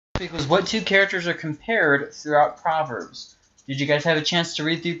week was what two characters are compared throughout Proverbs. Did you guys have a chance to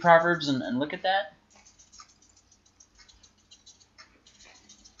read through Proverbs and look at that?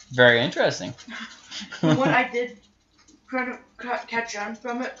 Very interesting. What I did kind of catch on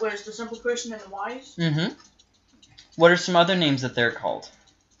from it was the simple person and the wise. Mm-hmm. What are some other names that they're called?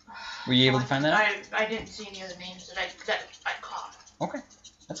 Were you able to find that out? I didn't see any other names that I caught. Okay,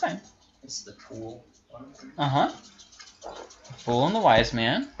 that's fine. It's the fool one. Uh-huh. The fool and the wise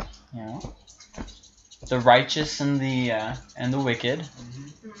man. You know. The righteous and the wicked.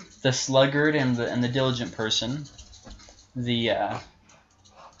 Mm-hmm. The sluggard and the diligent person. The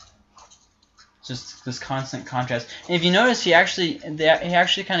just this constant contrast. And if you notice, he actually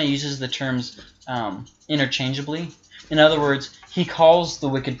kind of uses the terms interchangeably. In other words, he calls the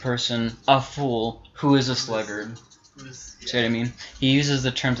wicked person a fool who is a sluggard. See what I mean? He uses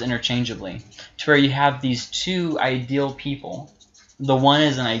the terms interchangeably, to where you have these two ideal people. The one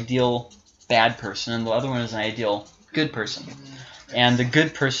is an ideal bad person, and the other one is an ideal good person. And the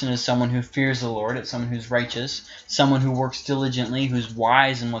good person is someone who fears the Lord. It's someone who's righteous, someone who works diligently, who's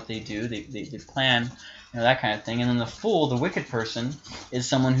wise in what they do. They plan, that kind of thing. And then the fool, the wicked person, is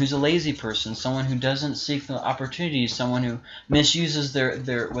someone who's a lazy person, someone who doesn't seek the opportunities, someone who misuses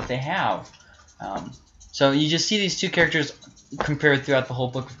their what they have. So you just see these two characters compared throughout the whole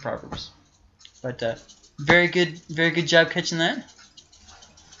book of Proverbs. But very good job catching that.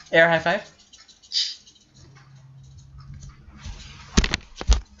 Air high five.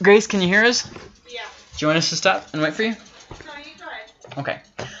 Grace, can you hear us? Yeah. Do you want us to stop and wait for you? No, you go ahead. Okay.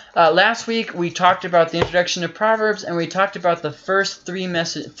 Last week we talked about the introduction to Proverbs, and we talked about the first three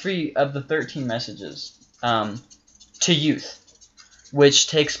of the 13 messages to youth, which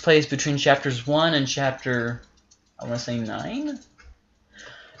takes place between chapters 1 and chapter, I want to say 9.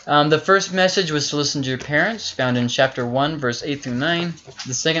 The first message was to listen to your parents, found in chapter 1, verse 8 through 9.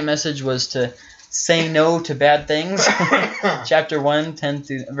 The second message was to say no to bad things, chapter 1,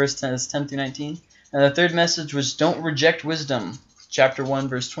 verse 10 through 19. And the third message was don't reject wisdom, chapter 1,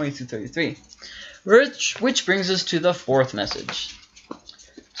 verse 20 through 33. Which brings us to the fourth message.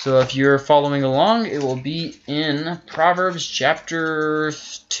 So if you're following along, it will be in Proverbs chapter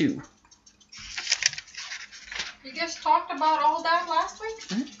 2. You guys talked about all that last week?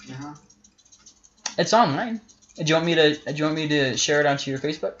 Mm-hmm. Uh-huh. It's online. Do you want me to share it onto your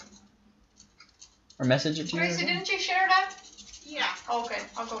Facebook? Or message it to you? Gracie, didn't you share that? Yeah. Okay,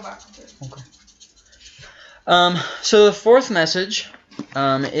 I'll go back to it. Okay. So the fourth message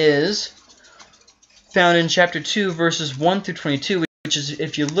is found in chapter 2, verses 1 through 22, which is,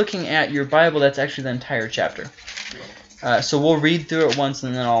 if you're looking at your Bible, that's actually the entire chapter. So we'll read through it once,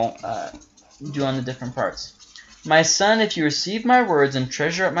 and then I'll do on the different parts. My son, if you receive my words and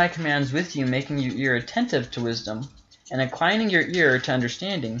treasure up my commands with you, making your ear attentive to wisdom, and inclining your ear to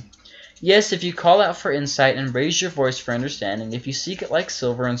understanding. Yes, if you call out for insight and raise your voice for understanding, if you seek it like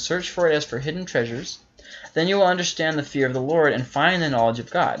silver and search for it as for hidden treasures, then you will understand the fear of the Lord and find the knowledge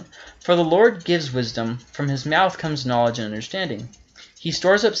of God. For the Lord gives wisdom, from his mouth comes knowledge and understanding. He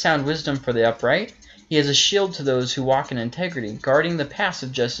stores up sound wisdom for the upright. He is a shield to those who walk in integrity, guarding the paths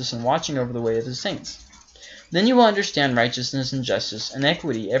of justice and watching over the way of his saints. Then you will understand righteousness and justice and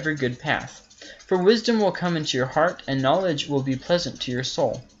equity, every good path. For wisdom will come into your heart, and knowledge will be pleasant to your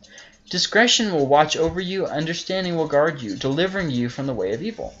soul. Discretion will watch over you, understanding will guard you, delivering you from the way of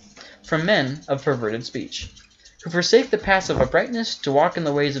evil, from men of perverted speech, who forsake the paths of uprightness, to walk in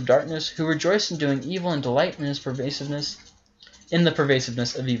the ways of darkness, who rejoice in doing evil and delight in the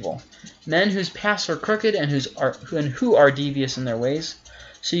pervasiveness of evil. Men whose paths are crooked and who are devious in their ways.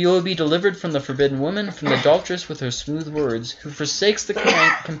 So you will be delivered from the forbidden woman, from the adulteress with her smooth words, who forsakes the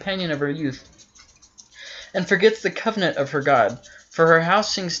companion of her youth, and forgets the covenant of her God. For her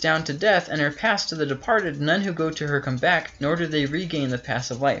house sinks down to death, and her paths to the departed. None who go to her come back, nor do they regain the paths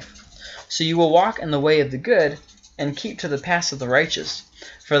of life. So you will walk in the way of the good, and keep to the paths of the righteous.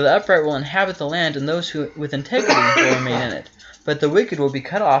 For the upright will inhabit the land, and those who with integrity will remain in it. But the wicked will be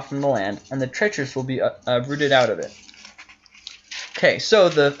cut off from the land, and the treacherous will be rooted out of it. Okay, so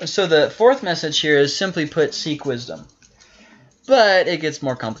the fourth message here is simply put, seek wisdom. But it gets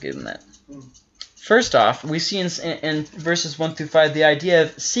more complicated than that. First off, we see in verses 1 through 5 the idea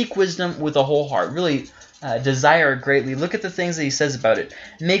of seek wisdom with a whole heart. Really desire it greatly. Look at the things that he says about it.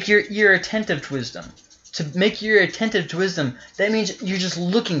 Make your ear attentive to wisdom. To make your ear attentive to wisdom, that means you're just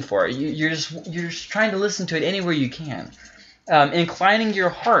looking for it. You're just trying to listen to it anywhere you can. Inclining your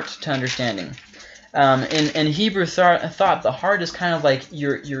heart to understanding. In Hebrew thought, the heart is kind of like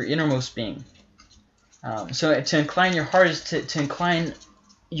your innermost being. So to incline your heart is to incline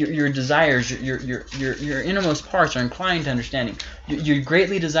your desires, your innermost parts are inclined to understanding. You're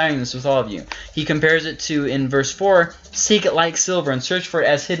greatly desiring this with all of you. He compares it to, in verse 4, seek it like silver and search for it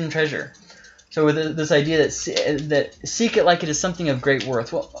as hidden treasure. So with this idea that seek it like it is something of great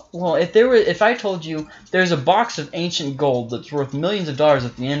worth. Well, if I told you there's a box of ancient gold that's worth millions of dollars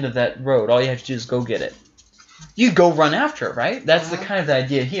at the end of that road, all you have to do is go get it. You go run after it, right? That's the kind of the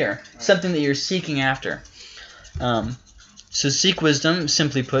idea here. Something that you're seeking after. So seek wisdom,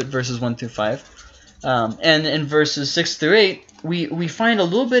 simply put, verses 1 through 5. And in verses 6 through 8, we find a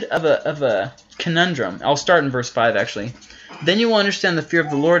little bit of a conundrum. I'll start in verse 5, actually. Then you will understand the fear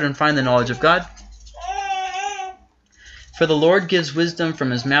of the Lord and find the knowledge of God. For the Lord gives wisdom from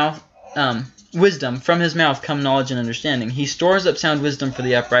his mouth. Wisdom from his mouth come knowledge and understanding. He stores up sound wisdom for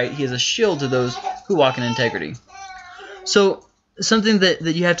the upright. He is a shield to those who walk in integrity. So something that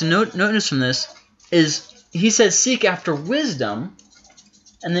you have to notice from this is he says seek after wisdom,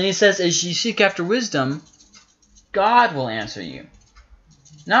 and then he says as you seek after wisdom, God will answer you.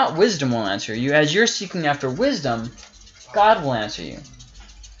 Not wisdom will answer you. As you're seeking after wisdom, God will answer you.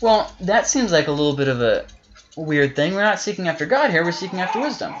 Well, that seems like a little bit of a weird thing. We're not seeking after God here. We're seeking after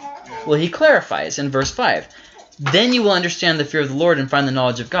wisdom. Well, he clarifies in verse 5. Then you will understand the fear of the Lord and find the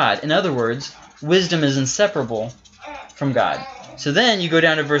knowledge of God. In other words, wisdom is inseparable from God. So then you go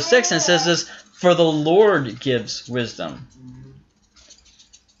down to verse 6 and it says this, for the Lord gives wisdom.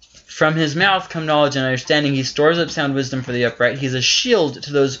 From his mouth come knowledge and understanding. He stores up sound wisdom for the upright. He's a shield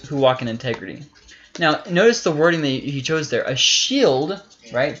to those who walk in integrity. Now, notice the wording that he chose there. A shield,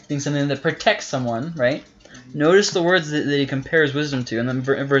 right? Being something that protects someone, right? Notice the words that he compares wisdom to. And then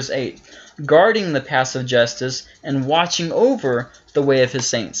verse 8. Guarding the paths of justice and watching over the way of his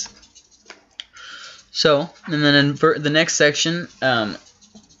saints. So, and then in the next section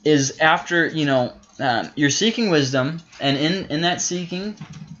is after, you're seeking wisdom. And in that seeking,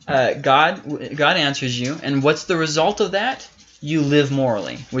 God answers you. And what's the result of that? You live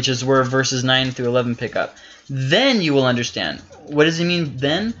morally, which is where verses 9 through 11 pick up. Then you will understand. What does he mean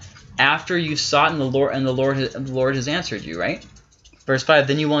then? After you've sought in the Lord, and the Lord has answered you, right? Verse 5,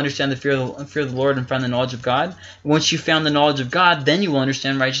 then you will understand the fear of the Lord and find the knowledge of God. Once you've found the knowledge of God, then you will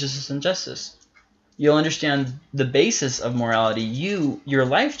understand righteousness and justice. You'll understand the basis of morality. Your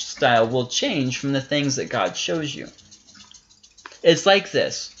lifestyle will change from the things that God shows you. It's like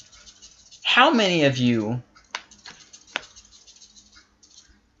this. How many of you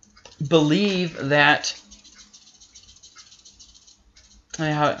believe that...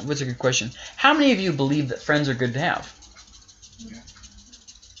 What's a good question? How many of you believe that friends are good to have? Yeah.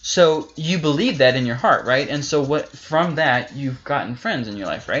 So you believe that in your heart, right? And so from that, you've gotten friends in your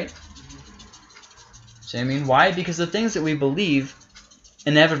life, right? So I mean, why? Because the things that we believe,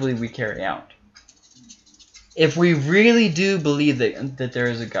 inevitably we carry out. If we really do believe that there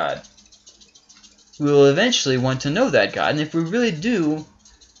is a God, we will eventually want to know that God. And if we really do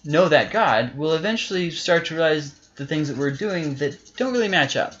know that God, we'll eventually start to realize the things that we're doing that don't really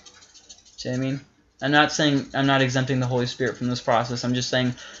match up. See what I mean? I'm not exempting the Holy Spirit from this process. I'm just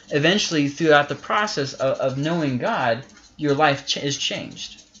saying eventually throughout the process of knowing God, your life is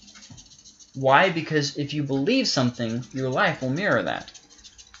changed. Why? Because if you believe something, your life will mirror that.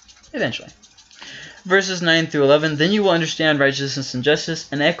 Eventually. Verses 9 through 11, then you will understand righteousness and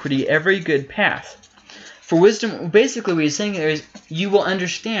justice and equity, every good path. For wisdom, basically what he's saying there is you will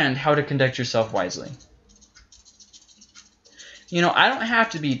understand how to conduct yourself wisely. I don't have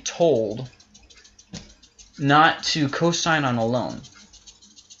to be told not to co-sign on a loan.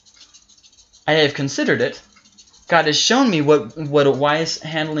 I have considered it. God has shown me what a wise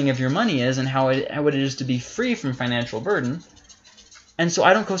handling of your money is and how it is to be free from financial burden. And so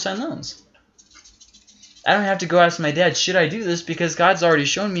I don't co-sign loans. I don't have to go ask my dad, should I do this? Because God's already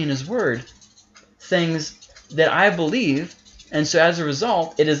shown me in his word things that I believe, and so as a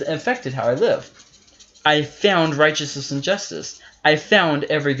result, it has affected how I live. I found righteousness and justice. I found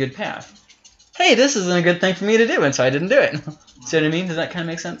every good path. Hey, this isn't a good thing for me to do, and so I didn't do it. See what I mean? Does that kind of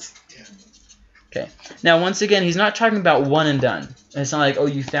make sense? Yeah. Okay. Now, once again, he's not talking about one and done. It's not like, oh,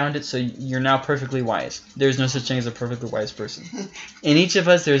 you found it, so you're now perfectly wise. There's no such thing as a perfectly wise person. In each of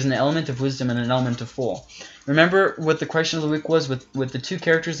us, there's an element of wisdom and an element of fool. Remember what the question of the week was with the two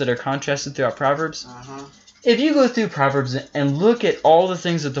characters that are contrasted throughout Proverbs? Uh-huh. If you go through Proverbs and look at all the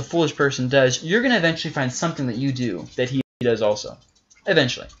things that the foolish person does, you're going to eventually find something that you do that he does also.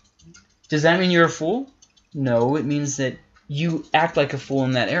 Eventually. Does that mean you're a fool? No, it means that you act like a fool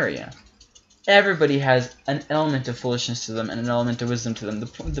in that area. Everybody has an element of foolishness to them and an element of wisdom to them.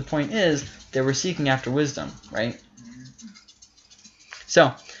 The point is that we're seeking after wisdom, right?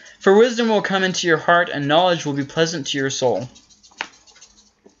 So, for wisdom will come into your heart and knowledge will be pleasant to your soul.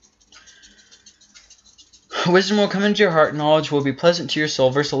 Wisdom will come into your heart, knowledge will be pleasant to your soul.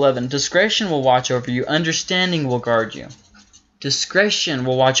 Verse 11, discretion will watch over you, understanding will guard you. Discretion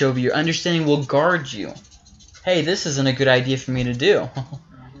will watch over you, understanding will guard you. Hey, this isn't a good idea for me to do.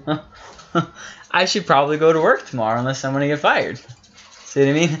 I should probably go to work tomorrow unless I'm going to get fired. See what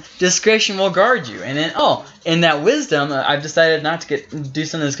I mean? Discretion will guard you. And then, in that wisdom, I've decided not to do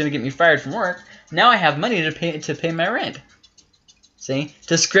something that's going to get me fired from work. Now I have money to pay my rent. See?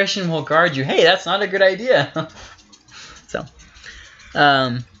 Discretion will guard you. Hey, that's not a good idea. So,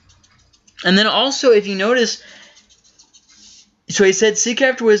 and then also, if you notice, so he said, seek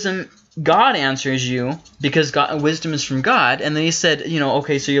after wisdom. God answers you because wisdom is from God. And then he said,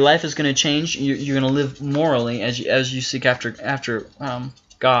 okay, so your life is going to change. You're going to live morally as you seek after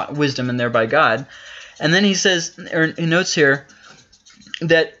God, wisdom, and thereby God. And then he says, or he notes here,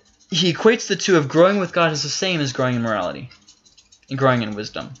 that he equates the two of growing with God as the same as growing in morality and growing in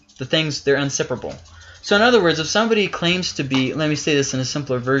wisdom. The things, they're inseparable. So in other words, if somebody claims to be, let me say this in a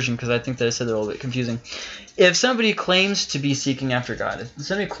simpler version because I think that I said it a little bit confusing. If somebody claims to be seeking after God, if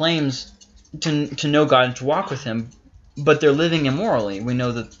somebody claims to know God and to walk with Him, but they're living immorally, we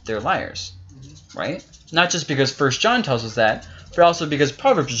know that they're liars, right? Not just because 1 John tells us that, but also because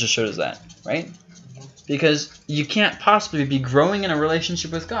Proverbs just showed us that, right? Because you can't possibly be growing in a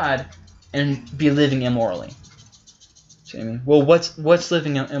relationship with God and be living immorally. See what I mean? Well, what's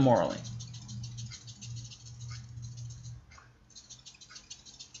living immorally?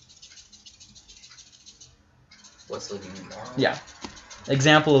 What's living immoral? Yeah.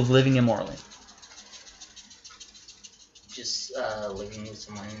 Example of living immorally. Just living with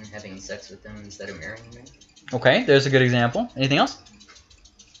someone, having sex with them instead of marrying them. Okay, there's a good example. Anything else?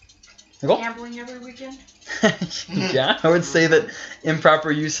 Nicole? Gambling every weekend. Yeah, I would say that improper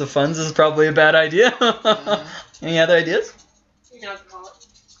use of funds is probably a bad idea. Any other ideas?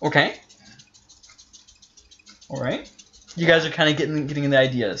 Okay. All right. You guys are kind of getting the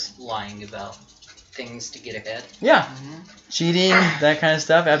ideas. Lying about things to get ahead. Yeah. Cheating, that kind of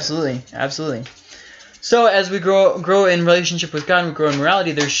stuff. Absolutely. Absolutely. So as we grow in relationship with God and we grow in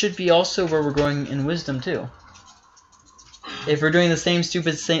morality, there should be also where we're growing in wisdom too. If we're doing the same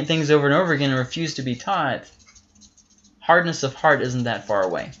stupid things over and over again and refuse to be taught, hardness of heart isn't that far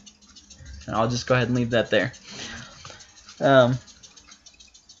away. And I'll just go ahead and leave that there. But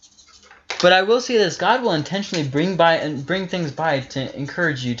I will say this: God will intentionally bring things by to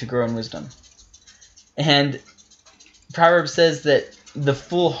encourage you to grow in wisdom. And Proverbs says that the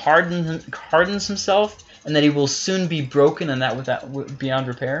fool hardens himself, and that he will soon be broken, and that beyond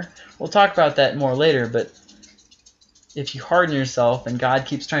repair. We'll talk about that more later. But if you harden yourself, and God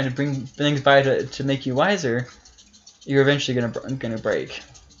keeps trying to bring things by to make you wiser, you're eventually gonna break.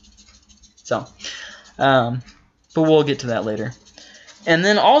 So, but we'll get to that later. And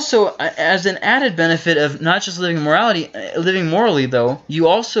then also, as an added benefit of not just living morally, though, you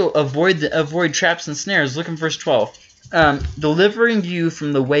also avoid traps and snares. Look in verse 12. Delivering you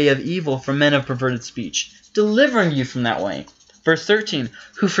from the way of evil, from men of perverted speech. Delivering you from that way. Verse 13.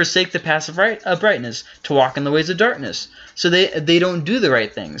 Who forsake the paths of brightness, to walk in the ways of darkness. So they don't do the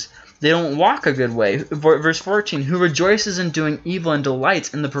right things. They don't walk a good way. Verse 14. Who rejoices in doing evil and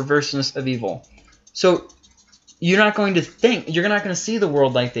delights in the perverseness of evil. So you're not going to see the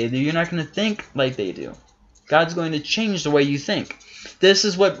world like they do. You're not going to think like they do. God's going to change the way you think. This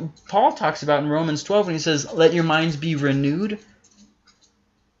is what Paul talks about in Romans 12 when he says, let your minds be renewed.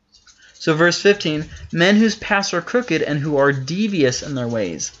 So verse 15, men whose paths are crooked and who are devious in their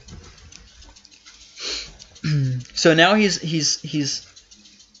ways. So now he's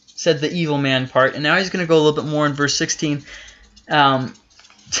said the evil man part, and now he's going to go a little bit more in verse 16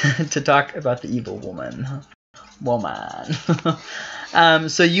 to talk about the evil woman.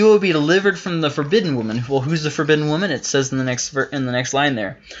 So you will be delivered from the forbidden woman. Well, who's the forbidden woman? It says in the next line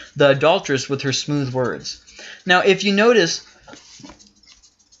there, the adulteress with her smooth words. Now, if you notice,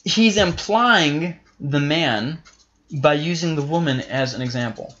 he's implying the man by using the woman as an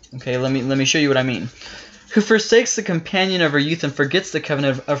example. Okay, let me show you what I mean. Who forsakes the companion of her youth and forgets the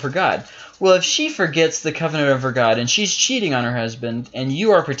covenant of her God. Well, if she forgets the covenant of her God and she's cheating on her husband and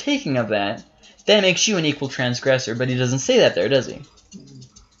you are partaking of that, that makes you an equal transgressor. But he doesn't say that there, does he?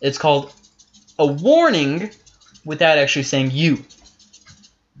 It's called a warning without actually saying you.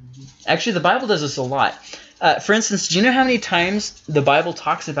 Actually, the Bible does this a lot. For instance, do you know how many times the Bible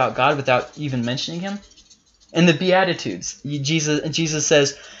talks about God without even mentioning Him? In the Beatitudes, Jesus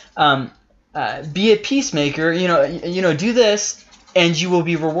says, "Be a peacemaker. Do this, and you will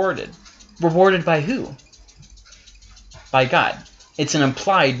be rewarded." Rewarded by who? By God. It's an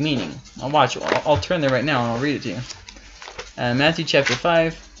implied meaning. I'll turn there right now and I'll read it to you. Matthew chapter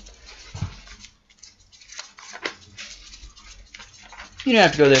 5. You don't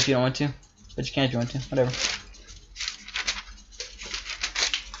have to go there if you don't want to, but you can if you want to. Whatever.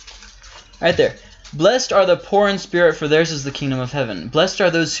 Right there. Blessed are the poor in spirit, for theirs is the kingdom of heaven. Blessed are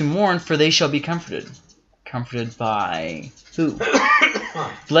those who mourn, for they shall be comforted. Comforted by who?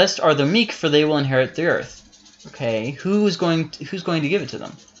 Blessed are the meek, for they will inherit the earth. Okay, who's going to give it to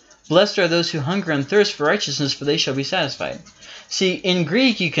them? Blessed are those who hunger and thirst for righteousness, for they shall be satisfied. See, in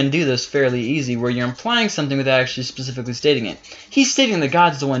Greek you can do this fairly easy, where you're implying something without actually specifically stating it. He's stating that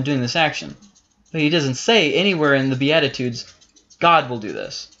God's the one doing this action. But he doesn't say anywhere in the Beatitudes, God will do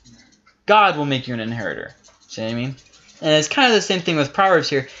this. God will make you an inheritor. See what I mean? And it's kind of the same thing with Proverbs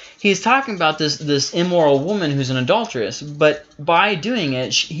here. He's talking about this immoral woman who's an adulteress, but by doing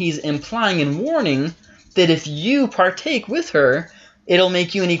it, he's implying and warning that if you partake with her, it'll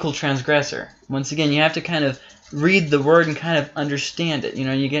make you an equal transgressor. Once again, you have to kind of read the word and kind of understand it. You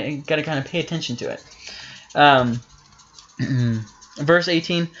know, you got to kind of pay attention to it. Verse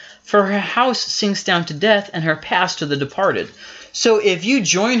 18, for her house sinks down to death, and her paths to the departed. So if you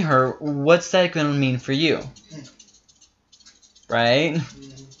join her, what's that going to mean for you? Right?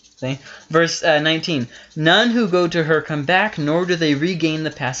 See? Verse 19, none who go to her come back, nor do they regain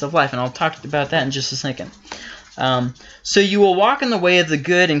the paths of life. And I'll talk about that in just a second. So you will walk in the way of the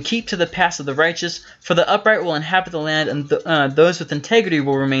good and keep to the paths of the righteous, for the upright will inhabit the land, and those with integrity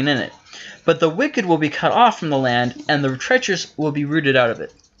will remain in it. But the wicked will be cut off from the land, and the treacherous will be rooted out of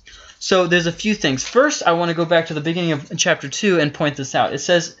it. So there's a few things. First, I want to go back to the beginning of chapter 2 and point this out. It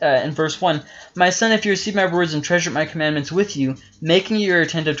says in verse 1, my son, if you receive my words and treasure my commandments with you, making your ear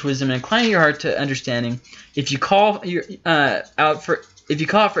attentive to wisdom and inclining your heart to understanding, if you call out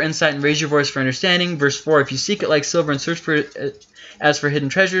for insight and raise your voice for understanding. Verse 4, if you seek it like silver and search for it as for hidden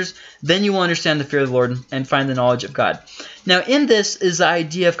treasures, then you will understand the fear of the Lord and find the knowledge of God. Now, in this is the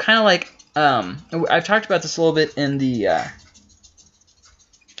idea of kind of like, I've talked about this a little bit in the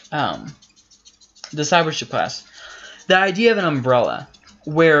discipleship class. The idea of an umbrella,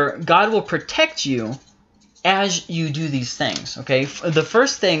 where God will protect you as you do these things, okay? The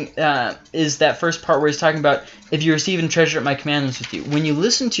first thing is that first part where he's talking about if you receive and treasure my commandments with you. When you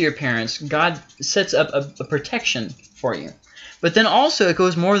listen to your parents, God sets up a protection for you. But then also it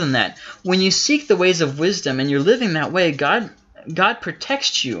goes more than that. When you seek the ways of wisdom and you're living that way, God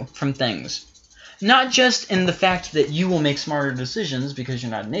protects you from things. Not just in the fact that you will make smarter decisions because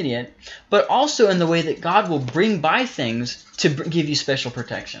you're not an idiot, but also in the way that God will bring by things to give you special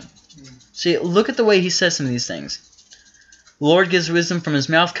protection. See, look at the way he says some of these things. The Lord gives wisdom, from his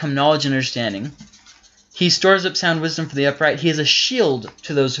mouth come knowledge and understanding. He stores up sound wisdom for the upright. He is a shield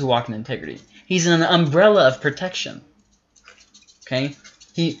to those who walk in integrity. He's an umbrella of protection. Okay?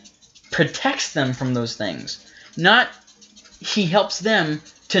 He protects them from those things. Not he helps them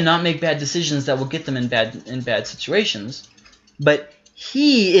to not make bad decisions that will get them in bad situations, but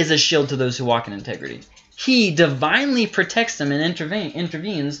he is a shield to those who walk in integrity. He divinely protects them and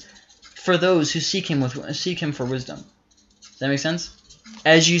intervenes for those who seek him for wisdom. Does that make sense?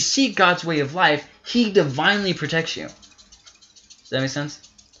 As you seek God's way of life, he divinely protects you. Does that make sense?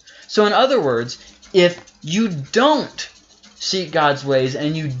 So in other words, if you don't seek God's ways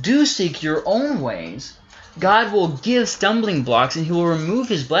and you do seek your own ways, God will give stumbling blocks and he will remove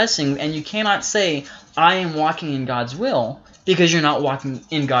his blessing, and you cannot say, I am walking in God's will, because you're not walking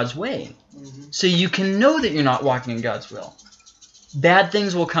in God's way. So you can know that you're not walking in God's will. Bad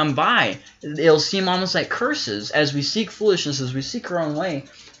things will come by. It'll seem almost like curses. As we seek foolishness, as we seek our own way,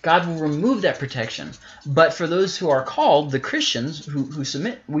 God will remove that protection. But for those who are called, the Christians, we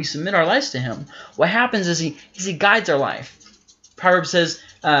submit our lives to him, what happens is he guides our life. Proverbs says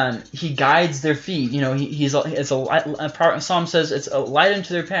he guides their feet. You know, Psalm says it's a light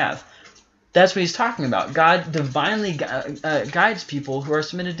unto their path. That's what he's talking about. God divinely guides people who are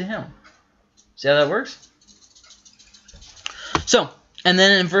submitted to him. See how that works? So, and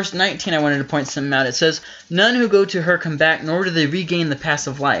then in verse 19 I wanted to point something out. It says, none who go to her come back, nor do they regain the paths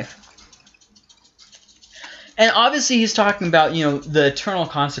of life. And obviously he's talking about, you know, the eternal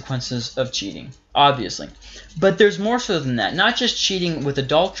consequences of cheating. Obviously. But there's more so than that. Not just cheating with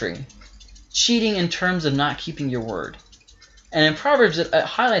adultery. Cheating in terms of not keeping your word. And in Proverbs it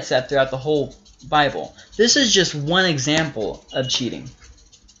highlights that throughout the whole Bible. This is just one example of cheating.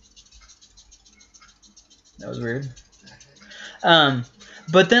 That was weird.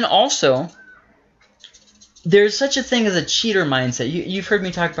 But then also, there's such a thing as a cheater mindset. You've heard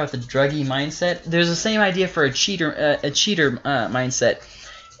me talk about the druggie mindset. There's the same idea for a cheater mindset.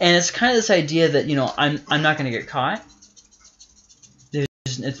 And it's kind of this idea that, you know, I'm not going to get caught.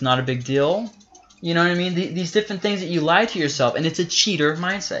 It's not a big deal. You know what I mean? These different things that you lie to yourself, and it's a cheater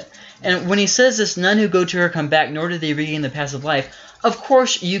mindset. And when he says this, none who go to her come back, nor do they regain the paths of life, Of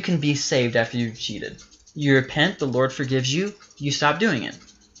course, you can be saved after you've cheated. You repent, the Lord forgives you, you stop doing it.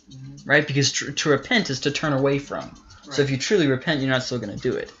 Right? Because to repent is to turn away from. Right. So if you truly repent, you're not still going to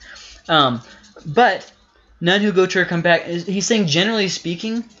do it. But none who go to her come back. He's saying, generally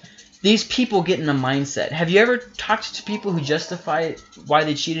speaking, these people get in a mindset. Have you ever talked to people who justify why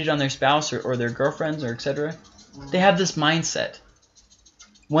they cheated on their spouse or their girlfriends or etc.? They have this mindset.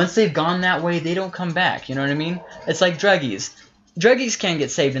 Once they've gone that way, they don't come back. You know what I mean? It's like druggies. Druggies can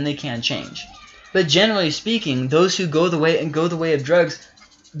get saved and they can change. But generally speaking, those who go the way of drugs,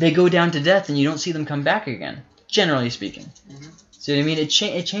 they go down to death and you don't see them come back again. Generally speaking. See what I mean? It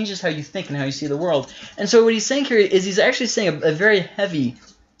changes how you think and how you see the world. And so what he's saying here is he's actually saying a very heavy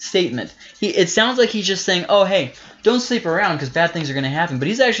statement. It sounds like he's just saying, oh, hey, don't sleep around because bad things are going to happen. But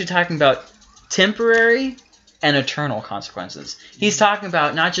he's actually talking about temporary and eternal consequences. He's talking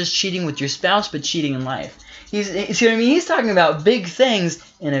about not just cheating with your spouse, but cheating in life. See what I mean? He's talking about big things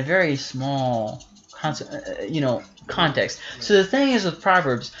in a very small context. So the thing is with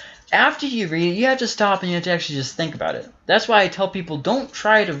Proverbs, after you read it, you have to stop and you have to actually just think about it. That's why I tell people, don't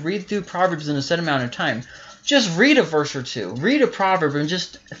try to read through Proverbs in a set amount of time. Just read a verse or two. Read a proverb and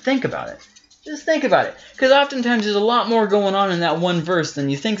just think about it. Just think about it. Because oftentimes there's a lot more going on in that one verse than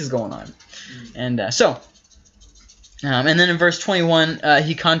you think is going on. And and then in verse 21,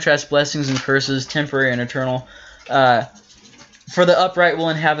 he contrasts blessings and curses, temporary and eternal. For the upright will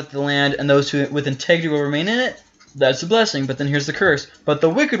inhabit the land, and those who with integrity will remain in it. That's a blessing. But then here's the curse. But the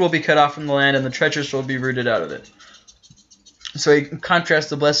wicked will be cut off from the land, and the treacherous will be rooted out of it. So he contrasts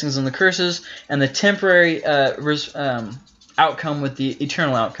the blessings and the curses, and the temporary outcome with the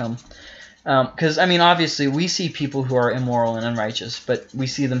eternal outcome. Because, I mean, obviously, we see people who are immoral and unrighteous, but we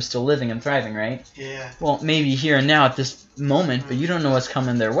see them still living and thriving, right? Yeah. Well, maybe here and now at this moment, but you don't know what's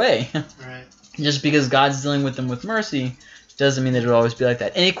coming their way. Right. Just because God's dealing with them with mercy doesn't mean that it'll always be like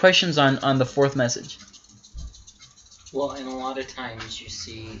that. Any questions on the fourth message? Well, and a lot of times you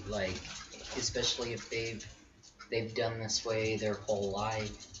see, like, especially if they've done this way their whole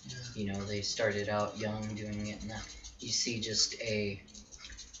life, you know, they started out young doing it, and that, you see just a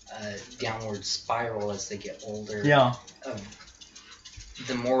downward spiral as they get older. Yeah. Of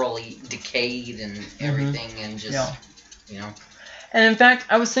the morally decayed and everything, and just, you know. And in fact,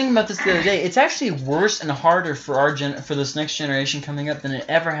 I was thinking about this the other day. It's actually worse and harder for for this next generation coming up than it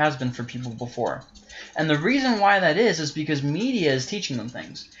ever has been for people before. And the reason why that is because media is teaching them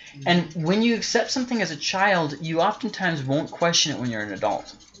things. And when you accept something as a child, you oftentimes won't question it when you're an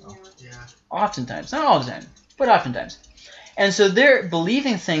adult. Yeah. Oftentimes. Not all the time, but oftentimes. And so they're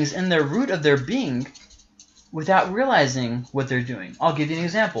believing things in their root of their being without realizing what they're doing. I'll give you an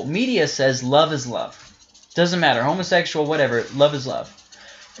example. Media says love is love. Doesn't matter, homosexual, whatever, love is love.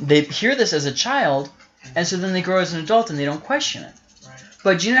 They hear this as a child, and so then they grow as an adult and they don't question it. Right.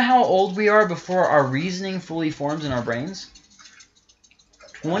 But do you know how old we are before our reasoning fully forms in our brains?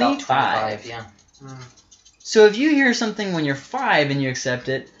 25. About 25, yeah. So if you hear something when you're 5 and you accept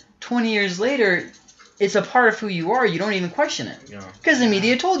it, 20 years later, it's a part of who you are. You don't even question it. Yeah. Because the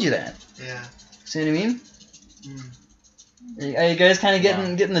media told you that. Yeah. See what I mean? Are you guys kind of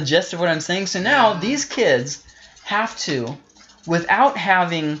getting the gist of what I'm saying? So now these kids have to, without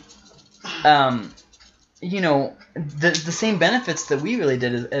having, you know, the same benefits that we really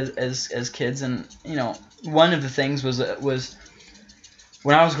did as kids. And, you know, one of the things was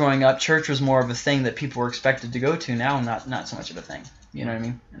when I was growing up, church was more of a thing that people were expected to go to. Now, not so much of a thing. You know what I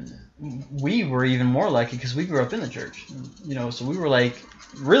mean? And we were even more lucky because we grew up in the church. You know, so we were like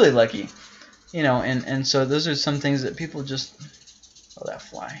really lucky. You know, and so those are some things that people just... Oh, that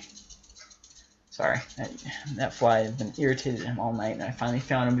fly. Sorry. That fly, I've been irritated at him all night, and I finally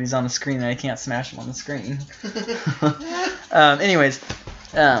found him, but he's on the screen, and I can't smash him on the screen. But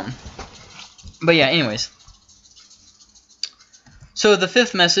yeah, anyways. So the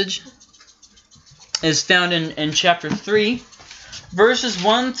fifth message is found in chapter 3, verses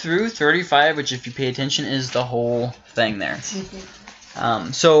 1 through 35, which if you pay attention is the whole thing there.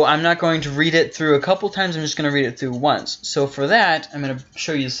 So I'm not going to read it through a couple times. I'm just going to read it through once. So for that, I'm going to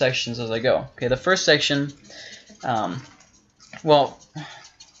show you the sections as I go. Okay, the first section, well,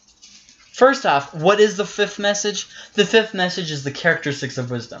 first off, what is the fifth message? The fifth message is the characteristics of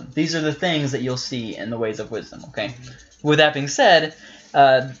wisdom. These are the things that you'll see in the ways of wisdom, okay? With that being said,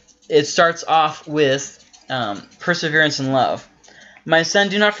 it starts off with perseverance and love. My son,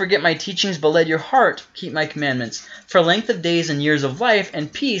 do not forget my teachings, but let your heart keep my commandments. For length of days and years of life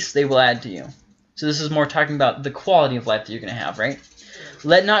and peace they will add to you. So this is more talking about the quality of life that you're going to have, right?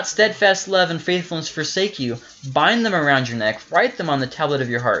 Let not steadfast love and faithfulness forsake you. Bind them around your neck. Write them on the tablet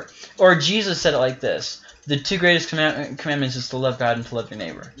of your heart. Or Jesus said it like this. The two greatest commandments is to love God and to love your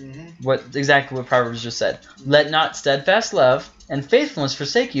neighbor. Mm-hmm. Exactly what Proverbs just said. Let not steadfast love and faithfulness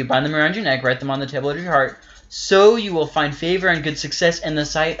forsake you. Bind them around your neck, write them on the table of your heart, so you will find favor and good success in the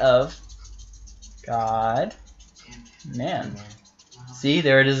sight of God, man. See,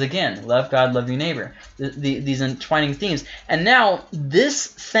 there it is again. Love God, love your neighbor. These entwining themes. And now, this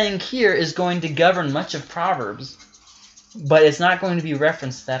thing here is going to govern much of Proverbs, but it's not going to be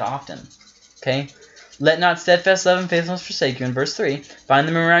referenced that often. Okay? Let not steadfast love and faithfulness forsake you, in verse 3. Bind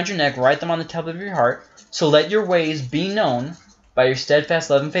them around your neck, write them on the tablet of your heart, so let your ways be known by your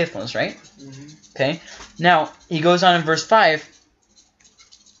steadfast love and faithfulness, right? Mm-hmm. Okay? Now, he goes on in verse 5.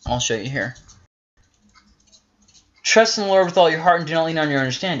 I'll show you here. Trust in the Lord with all your heart and do not lean on your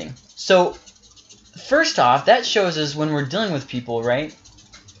understanding. So, first off, that shows us when we're dealing with people, right?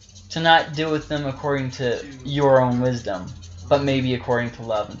 To not deal with them according to your own wisdom, but maybe according to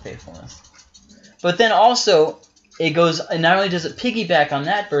love and faithfulness. But then also, it goes, and not only does it piggyback on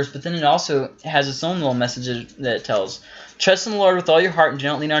that verse, but then it also has its own little message that it tells. Trust in the Lord with all your heart and do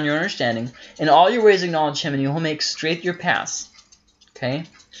not lean on your understanding. In all your ways acknowledge Him, and He will make straight your paths. Okay?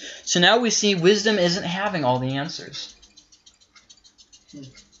 So now we see wisdom isn't having all the answers.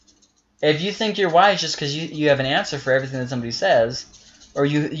 If you think you're wise just because you have an answer for everything that somebody says, or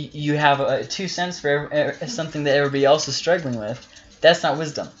you have 2 cents for something that everybody else is struggling with, that's not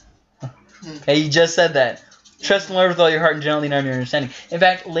wisdom. Okay, you just said that. Trust in the Lord with all your heart and do not lean on your understanding. In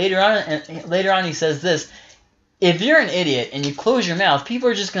fact, later on he says this: if you're an idiot and you close your mouth, people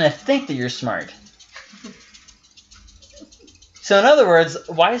are just going to think that you're smart. So in other words,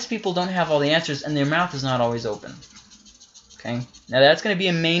 wise people don't have all the answers and their mouth is not always open. Okay? Now that's going to be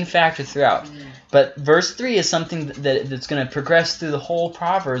a main factor throughout. But verse 3 is something that's going to progress through the whole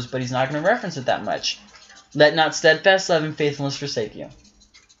Proverbs, but he's not going to reference it that much. Let not steadfast love and faithfulness forsake you.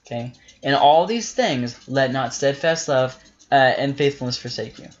 Okay? In all these things, let not steadfast love and faithfulness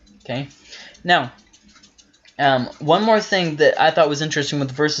forsake you. Okay? Now, one more thing that I thought was interesting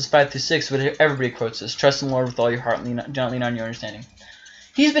with verses 5 through 6, what everybody quotes is, trust in the Lord with all your heart and do not lean on your understanding.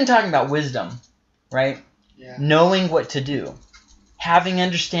 He's been talking about wisdom, right? Yeah. Knowing what to do. Having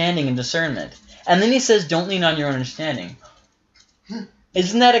understanding and discernment. And then he says, don't lean on your own understanding.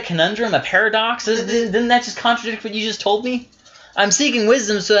 Isn't that a conundrum, a paradox? Didn't that just contradict what you just told me? I'm seeking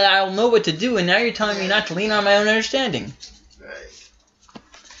wisdom so that I'll know what to do, and now you're telling me not to lean on my own understanding. Right.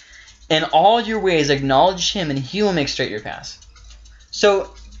 In all your ways acknowledge Him, and He will make straight your paths.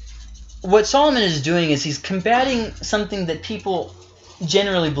 So, what Solomon is doing is he's combating something that people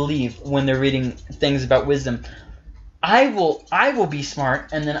generally believe when they're reading things about wisdom. I will be smart,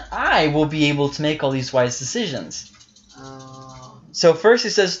 and then I will be able to make all these wise decisions. So first he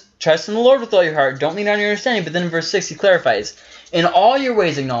says, trust in the Lord with all your heart, don't lean on your understanding. But then in verse 6 he clarifies, in all your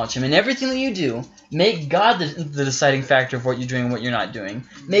ways acknowledge Him. In everything that you do, make God the deciding factor of what you're doing and what you're not doing.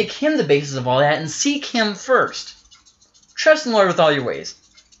 Make Him the basis of all that, and seek Him first. Trust in the Lord with all your ways.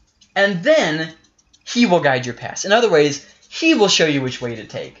 And then He will guide your paths. In other ways, He will show you which way to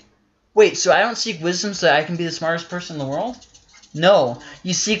take. Wait, so I don't seek wisdom so that I can be the smartest person in the world? No,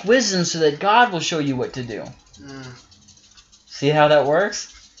 you seek wisdom so that God will show you what to do. See how that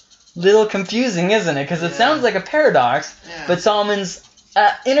works? Little confusing, isn't it? Because it sounds like a paradox, but Solomon's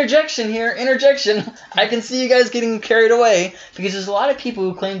interjection. I can see you guys getting carried away because there's a lot of people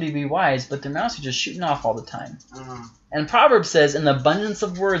who claim to be wise, but their mouths are just shooting off all the time. And Proverbs says, in the abundance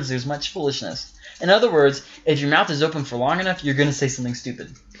of words, there's much foolishness. In other words, if your mouth is open for long enough, you're going to say something stupid.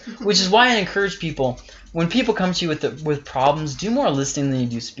 Which is why I encourage people, when people come to you with problems, do more listening than you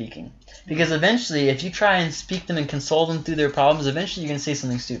do speaking. Because eventually, if you try and speak them and console them through their problems, eventually you're going to say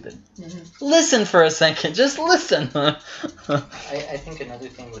something stupid. Listen for a second. Just listen. I think another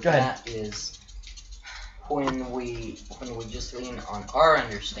thing with that is when we just lean on our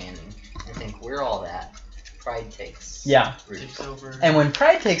understanding and think we're all that, pride takes root. Takes over. And when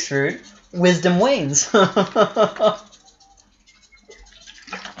pride takes root, wisdom wanes.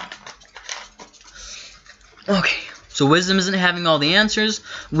 Okay, so wisdom isn't having all the answers.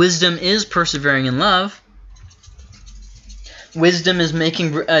 Wisdom is persevering in love. Wisdom is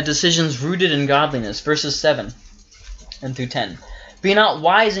making decisions rooted in godliness. Verses 7 and through 10. Be not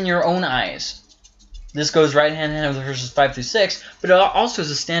wise in your own eyes. This goes right hand in hand with verses 5 through 6, but it also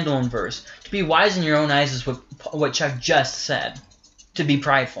is a standalone verse. To be wise in your own eyes is what Chuck just said. To be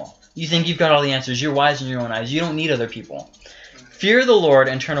prideful. You think you've got all the answers. You're wise in your own eyes. You don't need other people. Fear the Lord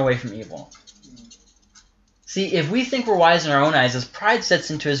and turn away from evil. See, if we think we're wise in our own eyes, as pride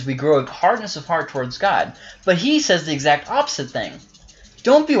sets into as we grow a hardness of heart towards God. But he says the exact opposite thing.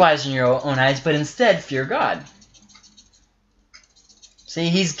 Don't be wise in your own eyes, but instead fear God. See,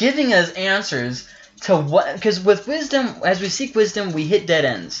 he's giving us answers to what? Because with wisdom, as we seek wisdom, we hit dead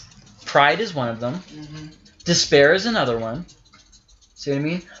ends. Pride is one of them. Mm-hmm. Despair is another one. See what I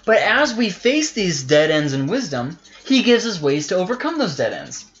mean? But as we face these dead ends in wisdom, he gives us ways to overcome those dead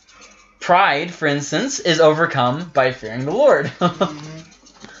ends. Pride, for instance, is overcome by fearing the Lord. Mm-hmm.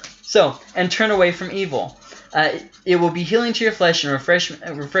 So, and turn away from evil. It will be healing to your flesh and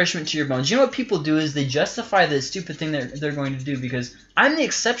refreshment to your bones. You know what people do is they justify the stupid thing that they're going to do because I'm the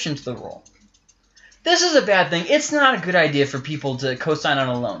exception to the rule. This is a bad thing. It's not a good idea for people to co-sign on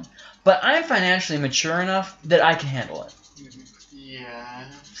a loan. But I'm financially mature enough that I can handle it. Yeah.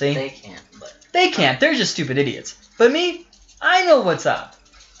 See? They can't, but They can't. They're just stupid idiots. But me, I know what's up.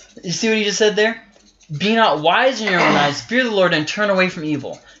 You see what he just said there? Be not wise in your own eyes. Fear the Lord and turn away from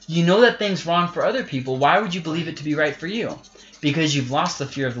evil. You know that thing's wrong for other people. Why would you believe it to be right for you? Because you've lost the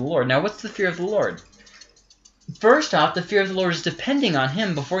fear of the Lord. Now, what's the fear of the Lord? First off, the fear of the Lord is depending on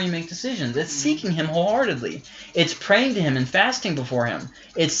Him before you make decisions. It's seeking Him wholeheartedly. It's praying to Him and fasting before Him.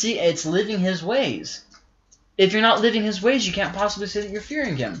 It's living His ways. If you're not living His ways, you can't possibly say that you're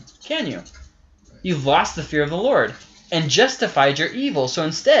fearing Him, can you? You've lost the fear of the Lord and justified your evil. So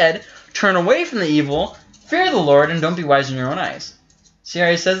instead, turn away from the evil, fear the Lord, and don't be wise in your own eyes. See how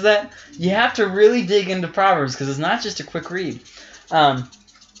he says that? You have to really dig into Proverbs because it's not just a quick read.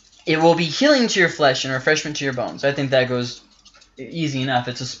 It will be healing to your flesh and refreshment to your bones. I think that goes easy enough.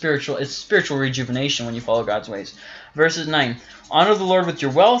 It's spiritual rejuvenation when you follow God's ways. Verses 9. Honor the Lord with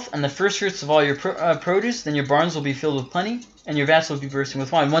your wealth and the first fruits of all your produce. Then your barns will be filled with plenty and your vats will be bursting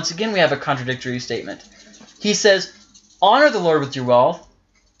with wine. Once again, we have a contradictory statement. He says, honor the Lord with your wealth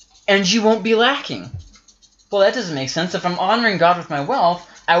and you won't be lacking. Well, that doesn't make sense. If I'm honoring God with my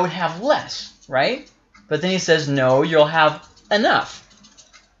wealth, I would have less, right? But then he says, no, you'll have enough.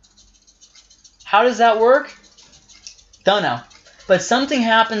 How does that work? Don't know. But something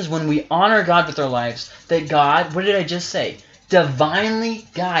happens when we honor God with our lives that God, what did I just say? Divinely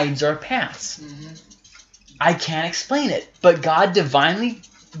guides our paths. Mm-hmm. I can't explain it, but God divinely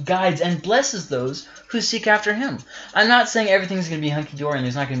guides and blesses those who seek after Him. I'm not saying everything's going to be hunky-dory and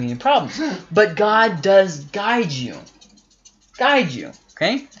there's not going to be any problems, but God does guide you. Guide you,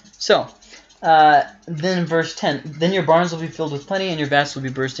 okay? So, then in verse 10, then your barns will be filled with plenty and your vats will be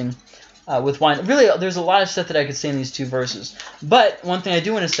bursting with wine. Really, there's a lot of stuff that I could say in these two verses. But one thing I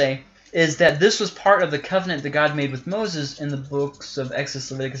do want to say is that this was part of the covenant that God made with Moses in the books of Exodus,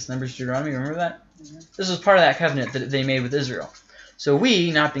 Leviticus, Numbers, Deuteronomy. Remember that? Mm-hmm. This was part of that covenant that they made with Israel. So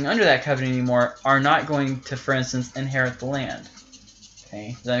we, not being under that covenant anymore, are not going to, for instance, inherit the land.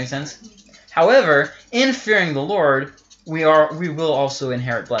 Okay, does that make sense? However, in fearing the Lord, we will also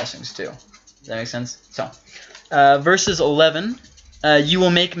inherit blessings too. Does that make sense? So, verses 11, you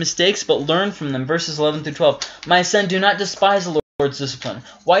will make mistakes, but learn from them. Verses 11 through 12. My son, do not despise the Lord's discipline.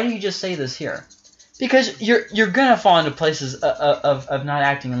 Why do you just say this here? Because you're gonna fall into places of not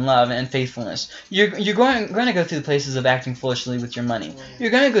acting in love and faithfulness. You're going to go through the places of acting foolishly with your money. You're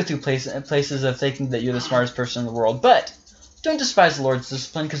going to go through places of thinking that you're the smartest person in the world. But don't despise the Lord's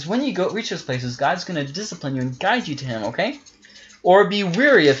discipline, because when you reach those places, God's going to discipline you and guide you to Him. Okay? Or be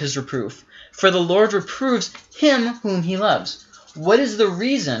weary of His reproof, for the Lord reproves him whom He loves. What is the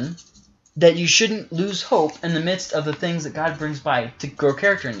reason that you shouldn't lose hope in the midst of the things that God brings by to grow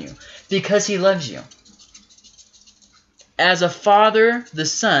character in you? Because He loves you. As a father, the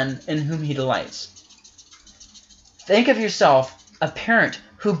son in whom He delights. Think of yourself, a parent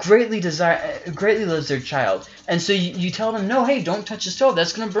who greatly loves their child. And so you tell them, no, hey, don't touch the stove.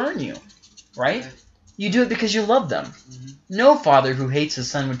 That's going to burn you. Right? Okay. You do it because you love them. Mm-hmm. No father who hates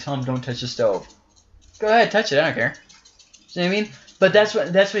his son would tell him, don't touch the stove. Go ahead, touch it. I don't care. See what I mean? But that's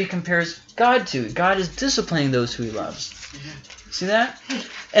what He compares God to. God is disciplining those who He loves. Mm-hmm. See that?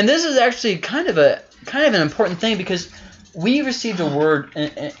 And this is actually kind of an important thing, because we received a word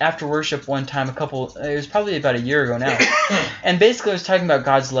after worship one time it was probably about a year ago now. And basically it was talking about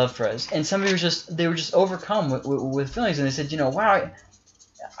God's love for us. And somebody they were just overcome with feelings, and they said, wow,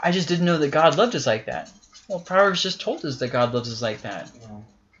 I just didn't know that God loved us like that. Well, Proverbs just told us that God loves us like that.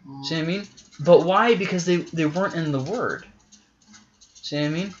 Yeah. See what I mean? But why? Because they weren't in the Word. See what I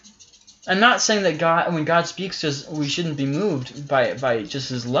mean? I'm not saying that when God speaks to us, we shouldn't be moved by just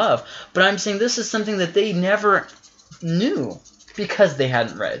His love. But I'm saying this is something that they never knew because they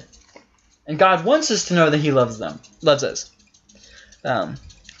hadn't read. And God wants us to know that He loves us.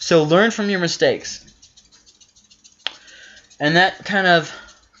 So learn from your mistakes. And that kind of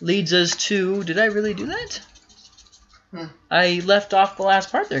leads us to... Did I really do that? I left off the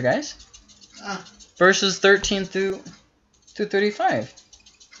last part there, guys. Verses 13 through 35.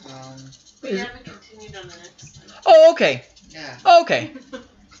 We haven't continued on the next one. Oh, okay. Yeah. Okay.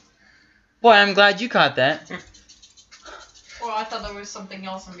 Boy, I'm glad you caught that. Well, I thought there was something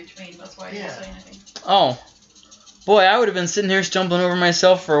else in between. That's why I didn't say anything. Oh. Boy, I would have been sitting here stumbling over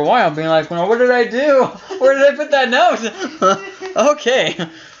myself for a while, being like, well, what did I do? Where did I put that note? Okay.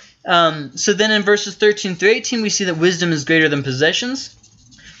 So then in verses 13 through 18, we see that wisdom is greater than possessions.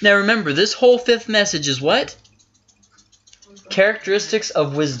 Now remember, this whole fifth message is what? Characteristics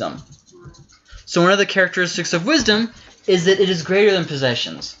of wisdom. So one of the characteristics of wisdom is that it is greater than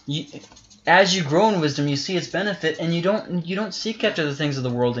possessions. As you grow in wisdom, you see its benefit, and you don't seek after the things of the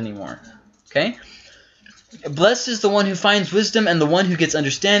world anymore. Okay? Blessed is the one who finds wisdom and the one who gets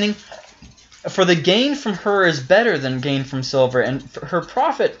understanding. For the gain from her is better than gain from silver, and her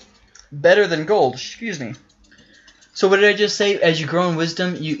profit better than gold. Excuse me. So what did I just say? As you grow in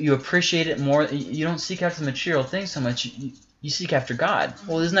wisdom, you appreciate it more. You don't seek after the material things so much. You seek after God.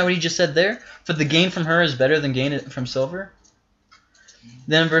 Well, isn't that what he just said there? For the gain from her is better than gain from silver.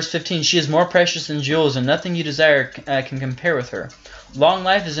 Then in verse 15, she is more precious than jewels, and nothing you desire can compare with her. Long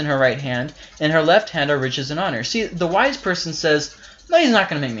life is in her right hand, and her left hand are riches and honor. See, the wise person says, money's not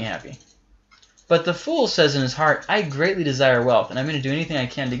going to make me happy. But the fool says in his heart, I greatly desire wealth, and I'm going to do anything I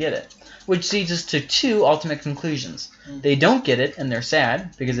can to get it. Which leads us to two ultimate conclusions. They don't get it, and they're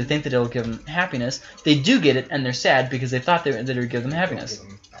sad, because they think that it'll give them happiness. They do get it, and they're sad, because they thought that it would give them happiness.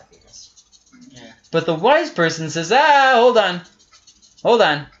 But the wise person says, hold on. Hold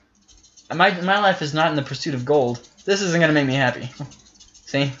on. My life is not in the pursuit of gold. This isn't going to make me happy.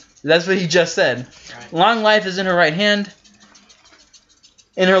 See? That's what he just said. Right. Long life is in her right hand.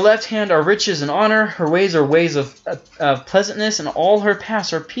 In her left hand are riches and honor. Her ways are ways of pleasantness, and all her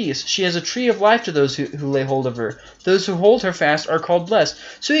paths are peace. She has a tree of life to those who lay hold of her. Those who hold her fast are called blessed.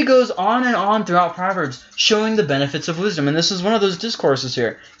 So he goes on and on throughout Proverbs, showing the benefits of wisdom. And this is one of those discourses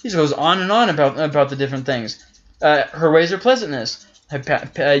here. He goes on and on about the different things. Her ways are pleasantness.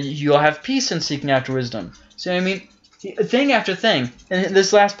 You'll have peace in seeking after wisdom. See what I mean? Thing after thing. And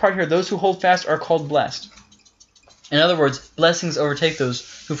this last part here, those who hold fast are called blessed. In other words, blessings overtake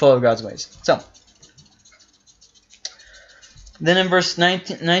those who follow God's ways. So, then in verse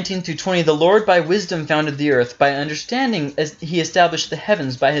 19 through 20, the Lord by wisdom founded the earth. By understanding he established the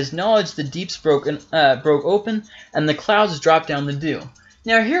heavens. By his knowledge the deeps broke open, and the clouds dropped down the dew.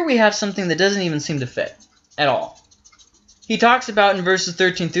 Now here we have something that doesn't even seem to fit at all. He talks about in verses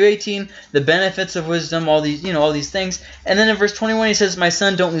 13 through 18 the benefits of wisdom, all these things. And then in verse 21 he says, my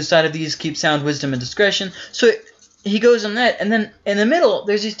son, don't lose sight of these, keep sound wisdom and discretion. So he goes on that, and then in the middle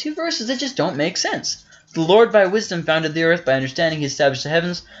there's these two verses that just don't make sense. The Lord by wisdom founded the earth, by understanding he established the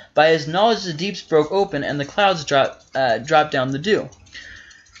heavens, by his knowledge the deeps broke open, and the clouds dropped down the dew.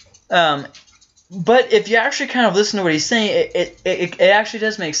 But if you actually kind of listen to what he's saying, it actually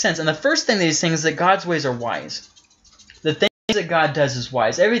does make sense. And the first thing that he's saying is that God's ways are wise. The things that God does is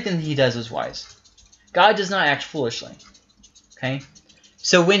wise. Everything that he does is wise. God does not act foolishly. Okay?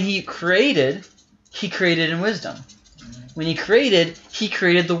 So when he created in wisdom. When he created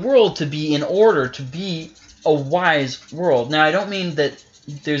the world to be in order, to be a wise world. Now, I don't mean that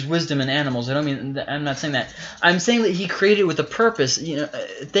there's wisdom in animals. I'm not saying that. I'm saying that he created with a purpose.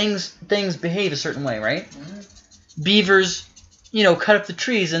 Things behave a certain way, right? Mm-hmm. Beavers, cut up the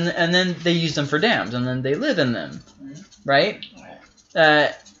trees and then they use them for dams and then they live in them, right?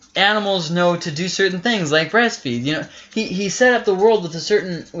 Animals know to do certain things like breastfeed. He set up the world with a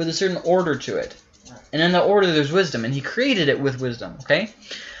certain order to it. And in the order there's wisdom, and he created it with wisdom, okay?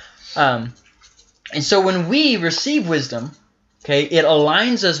 And so when we receive wisdom, okay, it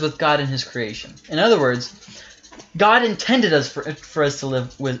aligns us with God and his creation. In other words, God intended us for us to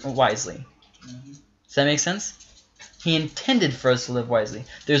live wisely. Does that make sense? He intended for us to live wisely.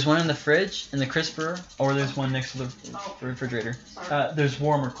 There's one in the fridge, in the crisper, or there's one next to the refrigerator. There's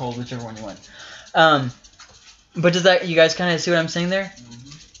warm or cold, whichever one you want. But you guys kind of see what I'm saying there?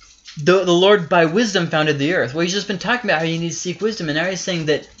 The Lord by wisdom founded the earth. Well, he's just been talking about how you need to seek wisdom, and now he's saying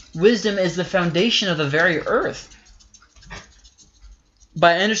that wisdom is the foundation of the very earth.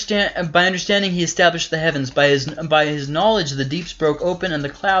 By understanding he established the heavens. By his knowledge the deeps broke open, and the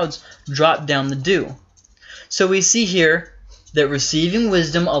clouds dropped down the dew. So we see here that receiving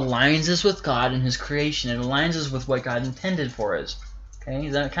wisdom aligns us with God and his creation. It aligns us with what God intended for us. Okay,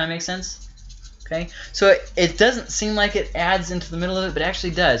 does that kind of make sense? Okay, so it doesn't seem like it adds into the middle of it, but it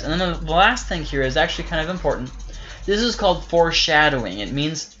actually does. And then the last thing here is actually kind of important. This is called foreshadowing. It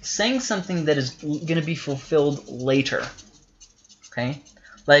means saying something that is going to be fulfilled later. Okay,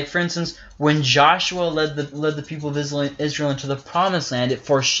 like for instance, when Joshua led the people of Israel into the promised land, it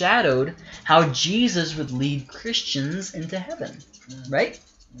foreshadowed how Jesus would lead Christians into heaven, right?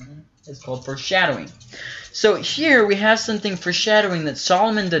 It's called foreshadowing. So here we have something foreshadowing that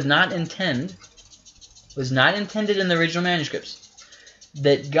Solomon did not intend, was not intended in the original manuscripts,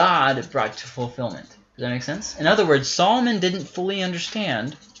 that God brought to fulfillment. Does that make sense? In other words, Solomon didn't fully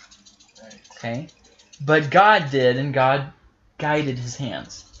understand, okay, but God did, and God guided his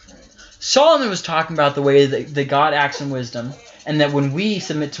hands. Solomon was talking about the way that God acts in wisdom, and that when we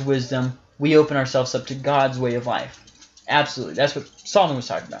submit to wisdom, we open ourselves up to God's way of life. Absolutely. That's what Solomon was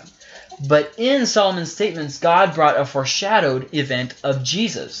talking about. But in Solomon's statements, God brought a foreshadowed event of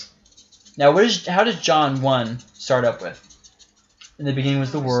Jesus. Now, how does John 1 start up with? In the beginning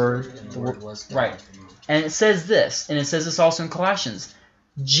was the Word. And the Word was God. Right. And it says this, and it says this also in Colossians.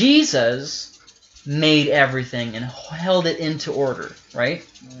 Jesus made everything and held it into order, right?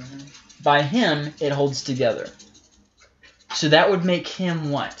 Mm-hmm. By him, it holds together. So that would make him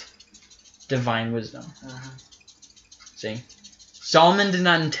what? Divine wisdom. See? Solomon did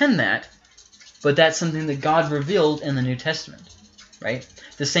not intend that, but that's something that God revealed in the New Testament, right?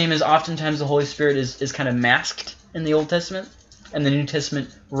 The same as oftentimes the Holy Spirit is kind of masked in the Old Testament, and the New Testament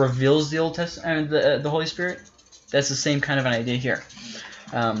reveals the Old Testament, the Holy Spirit. That's the same kind of an idea here.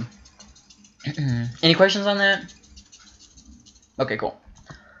 Any questions on that? Okay, cool.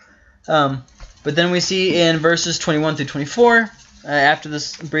 But then we see in verses 21 through 24, after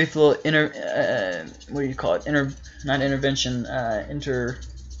this brief little what do you call it?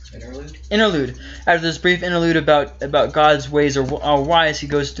 Interlude. After this brief interlude about God's ways are wise, he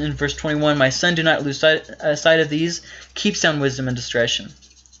goes in verse 21, "My son, do not lose sight of these. Keep sound wisdom and discretion."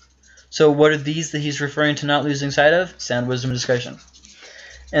 So what are these that he's referring to not losing sight of? Sound wisdom and discretion.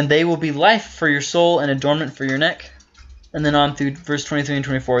 "And they will be life for your soul and adornment for your neck." And then on through verse 23 and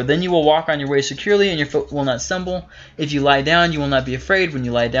 24. "Then you will walk on your way securely, and your foot will not stumble. If you lie down, you will not be afraid. When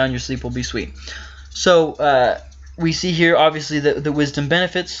you lie down, your sleep will be sweet." So we see here, obviously, the wisdom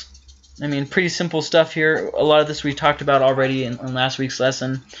benefits. I mean, pretty simple stuff here. A lot of this we talked about already in last week's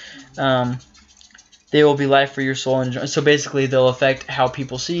lesson. They will be life for your soul. And so basically, they'll affect how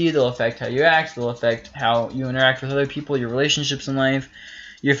people see you. They'll affect how you act. They'll affect how you interact with other people, your relationships in life.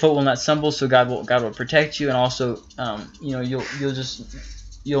 Your foot will not stumble, so God will protect you, and also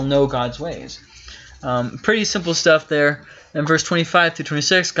you'll know God's ways. Pretty simple stuff there. In verse 25 through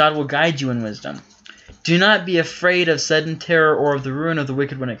 26, God will guide you in wisdom. "Do not be afraid of sudden terror or of the ruin of the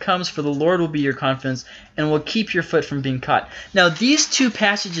wicked when it comes, for the Lord will be your confidence and will keep your foot from being caught." Now, these two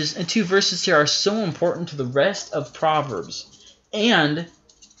passages and two verses here are so important to the rest of Proverbs, and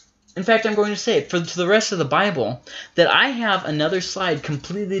in fact, I'm going to say it to the rest of the Bible, that I have another slide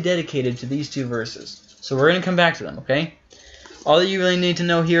completely dedicated to these two verses. So we're going to come back to them, okay? All that you really need to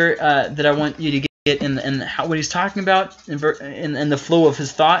know here that I want you to get in what he's talking about in the flow of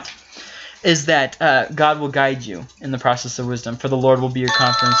his thought is that God will guide you in the process of wisdom, for the Lord will be your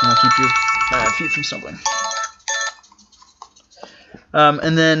confidence and will keep your feet from stumbling.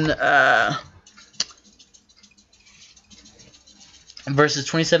 And then verses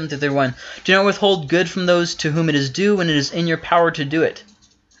 27 through 31. "Do not withhold good from those to whom it is due when it is in your power to do it.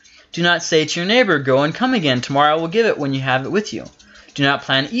 Do not say to your neighbor, 'Go and come again, tomorrow I will give it,' when you have it with you. Do not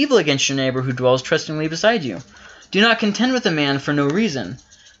plan evil against your neighbor who dwells trustingly beside you. Do not contend with a man for no reason,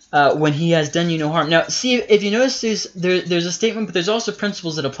 when he has done you no harm." Now, see, if you notice there's a statement, but there's also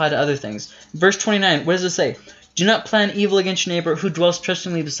principles that apply to other things. Verse 29, what does it say? "Do not plan evil against your neighbor who dwells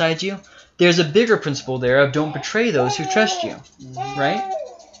trustingly beside you." There's a bigger principle there of don't betray those who trust you, right?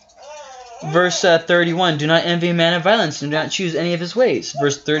 Verse 31, "Do not envy a man of violence, and do not choose any of his ways."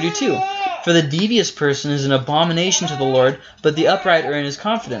 Verse 32, "For the devious person is an abomination to the Lord, but the upright are in his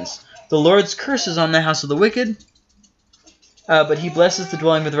confidence. The Lord's curse is on the house of the wicked, but he blesses the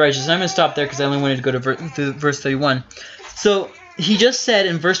dwelling of the righteous." I'm going to stop there because I only wanted to go to verse 31. So he just said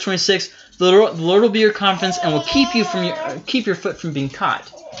in verse 26, the Lord will be your confidence and will keep your foot from being caught.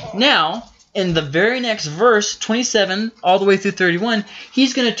 Now, in the very next verse, 27 all the way through 31,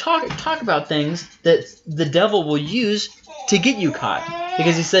 he's going to talk about things that the devil will use to get you caught.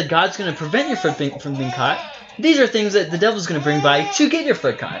 Because he said God's going to prevent your foot from being caught. These are things that the devil's going to bring by to get your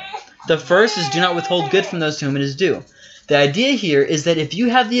foot caught. The first is, "Do not withhold good from those to whom it is due." The idea here is that if you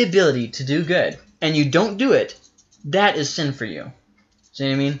have the ability to do good and you don't do it, that is sin for you. See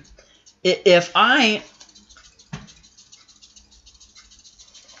what I mean?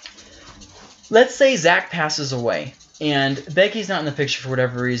 Let's say Zach passes away, and Becky's not in the picture for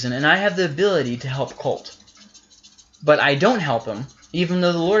whatever reason, and I have the ability to help Colt. But I don't help him, even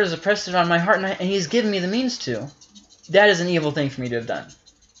though the Lord has impressed it on my heart, and he's given me the means to. That is an evil thing for me to have done.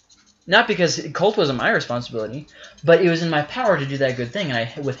 Not because Colt wasn't my responsibility, but it was in my power to do that good thing, and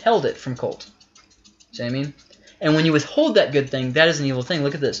I withheld it from Colt. See what I mean? And when you withhold that good thing, that is an evil thing.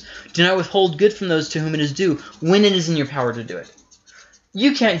 Look at this. Do not withhold good from those to whom it is due when it is in your power to do it.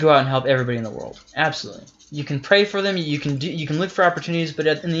 You can't go out and help everybody in the world. Absolutely. You can pray for them. You can look for opportunities, but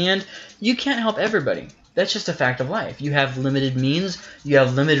in the end, you can't help everybody. That's just a fact of life. You have limited means. You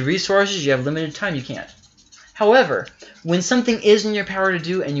have limited resources. You have limited time. You can't. However, when something is in your power to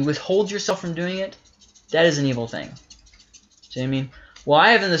do and you withhold yourself from doing it, that is an evil thing. See what I mean? Well, I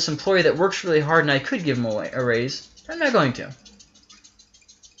have this employee that works really hard and I could give him a raise. I'm not going to.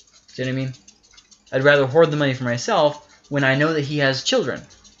 See what I mean? I'd rather hoard the money for myself when I know that he has children.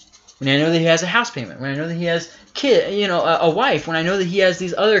 When I know that he has a house payment. When I know that he has a wife. When I know that he has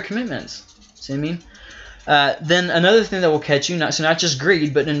these other commitments. See what I mean? Then another thing that will catch you, not just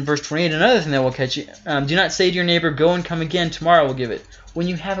greed, but in verse 28, another thing that will catch you. Do not say to your neighbor, go and come again, tomorrow I will give it, when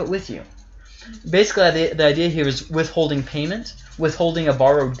you have it with you. Basically, the idea here is withholding payment, withholding a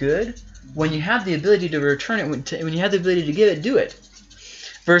borrowed good. When you have the ability to return it, when you have the ability to give it, do it.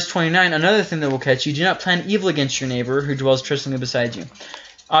 Verse 29, another thing that will catch you, do not plan evil against your neighbor who dwells trustingly beside you.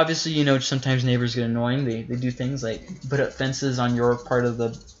 Obviously, sometimes neighbors get annoying. They do things like put up fences on your part of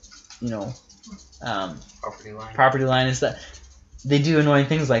the, property line and stuff. They do annoying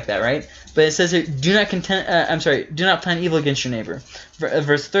things like that, right? But it says here, do not plan evil against your neighbor.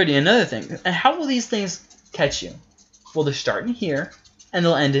 Verse 30, another thing. And how will these things catch you? Well, they're starting here, and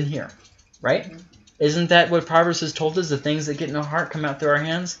they'll end in here, right? Mm-hmm. Isn't that what Proverbs has told us? The things that get in our heart come out through our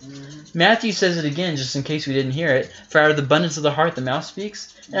hands? Mm-hmm. Matthew says it again, just in case we didn't hear it. For out of the abundance of the heart, the mouth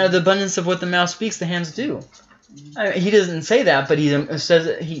speaks. And out of the abundance of what the mouth speaks, the hands do. I mean, he doesn't say that, but he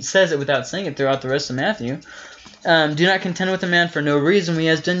says it without saying it throughout the rest of Matthew. Do not contend with a man for no reason when he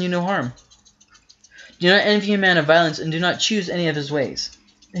has done you no harm. Do not envy a man of violence, and do not choose any of his ways.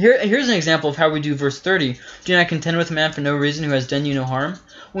 Here's an example of how we do verse 30. Do not contend with a man for no reason who has done you no harm.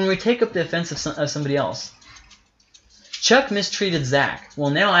 When we take up the offense of somebody else. Chuck mistreated Zach. Well,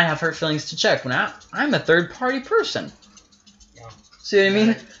 now I have hurt feelings to Chuck. When I'm a third-party person. Yeah. See what I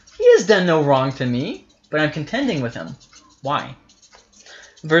mean? He has done no wrong to me, but I'm contending with him. Why?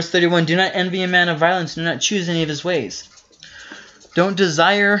 Verse 31, do not envy a man of violence, do not choose any of his ways. Don't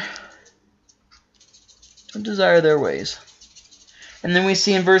desire their ways. And then we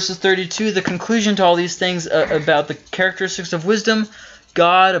see in verses 32 the conclusion to all these things about the characteristics of wisdom.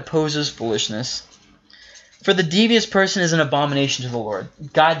 God opposes foolishness. For the devious person is an abomination to the Lord.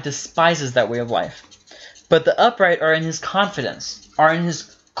 God despises that way of life. But the upright are in his confidence, are in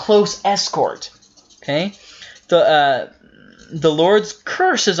his close escort. Okay? The Lord's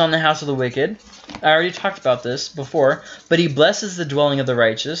curse is on the house of the wicked. I already talked about this before. But he blesses the dwelling of the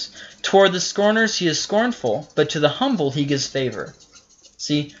righteous. Toward the scorners he is scornful, but to the humble he gives favor.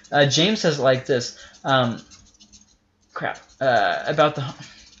 See, James says it like this. About the...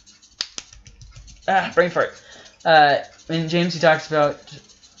 brain fart. In James he talks about...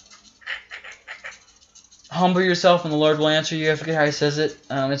 Humble yourself and the Lord will answer you. I forget how he says it.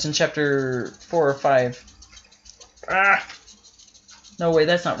 It's in chapter 4 or 5. No, wait,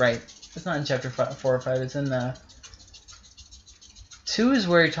 that's not right. It's not in chapter 4 or 5. It's in 2 is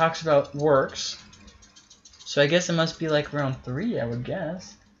where he talks about works. So I guess it must be like around 3, I would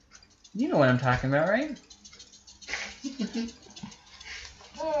guess. You know what I'm talking about, right?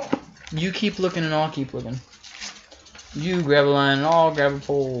 You keep looking and I'll keep looking. You grab a line and I'll grab a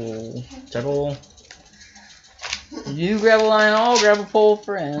pole. Juggle. You grab a line and I'll grab a pole,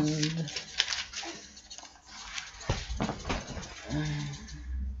 friend.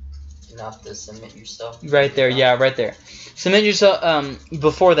 Enough to submit yourself. Right there, yeah, right there. Submit yourself,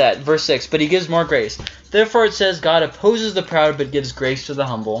 before that, verse 6, but he gives more grace. Therefore it says, God opposes the proud, but gives grace to the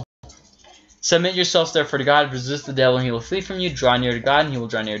humble. Submit yourselves therefore to God, resist the devil, and he will flee from you. Draw near to God, and he will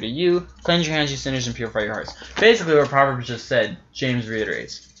draw near to you. Cleanse your hands, you sinners, and purify your hearts. Basically what Proverbs just said, James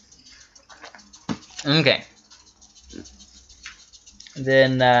reiterates. Okay.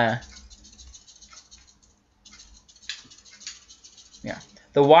 Then, yeah.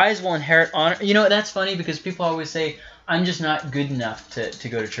 The wise will inherit honor. You know, that's funny because people always say, I'm just not good enough to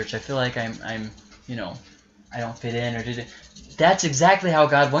go to church. I feel like I'm you know, I don't fit in or did. That's exactly how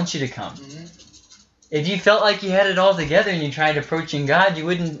God wants you to come. Mm-hmm. If you felt like you had it all together and you tried approaching God, it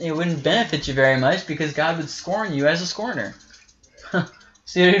wouldn't benefit you very much because God would scorn you as a scorner.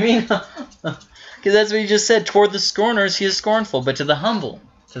 See what I mean? Because that's what he just said. Toward the scorners he is scornful, but to the humble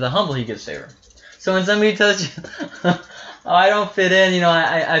he gives favor. So when somebody tells you, oh, I don't fit in, you know,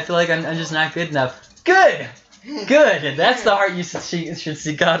 I feel like I'm just not good enough. Good! Good! That's the heart you should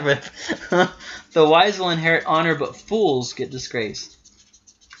see God with. The wise will inherit honor, but fools get disgrace.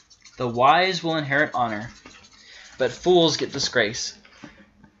 The wise will inherit honor, but fools get disgrace.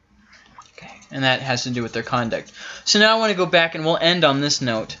 Okay. And that has to do with their conduct. So now I want to go back and we'll end on this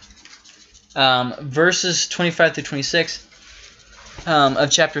note. Verses 25 through 26 of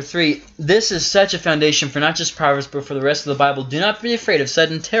chapter 3. This is such a foundation for not just Proverbs, but for the rest of the Bible. Do not be afraid of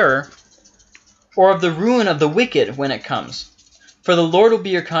sudden terror or of the ruin of the wicked when it comes. For the Lord will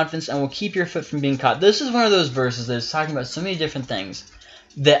be your confidence and will keep your foot from being caught. This is one of those verses that is talking about so many different things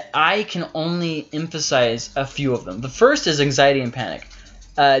that I can only emphasize a few of them. The first is anxiety and panic.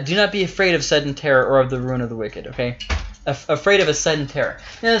 Do not be afraid of sudden terror or of the ruin of the wicked, okay? Afraid of a sudden terror.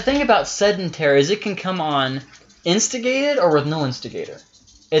 Now, the thing about sudden terror is it can come on instigated or with no instigator.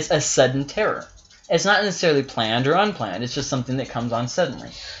 It's a sudden terror. It's not necessarily planned or unplanned. It's just something that comes on suddenly.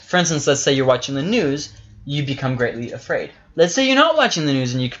 For instance, let's say you're watching the news, you become greatly afraid. Let's say you're not watching the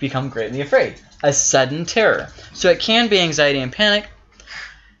news and you become greatly afraid. A sudden terror. So it can be anxiety and panic.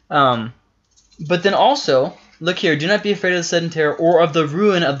 But then also, look here, do not be afraid of the sudden terror or of the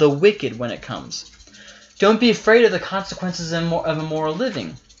ruin of the wicked when it comes. Don't be afraid of the consequences of immoral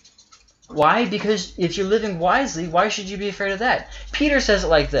living. Why? Because if you're living wisely, why should you be afraid of that? Peter says it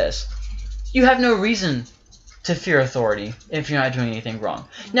like this. You have no reason to fear authority if you're not doing anything wrong.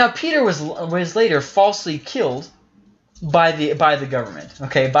 Now, Peter was later falsely killed by the government,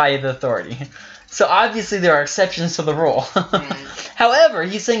 okay, by the authority. So obviously there are exceptions to the rule. However,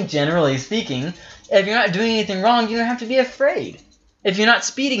 he's saying generally speaking, if you're not doing anything wrong, you don't have to be afraid. If you're not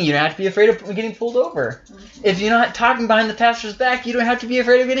speeding, you don't have to be afraid of getting pulled over. If you're not talking behind the pastor's back, you don't have to be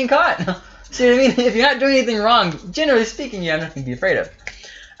afraid of getting caught. See what I mean? If you're not doing anything wrong, generally speaking, you have nothing to be afraid of.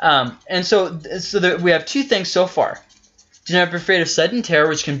 And so we have two things so far. Do not be afraid of sudden terror,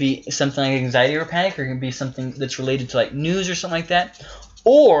 which can be something like anxiety or panic, or it can be something that's related to like news or something like that,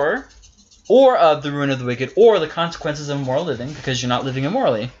 or of the ruin of the wicked, or the consequences of immoral living, because you're not living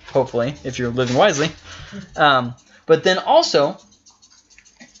immorally, hopefully, if you're living wisely. But then also,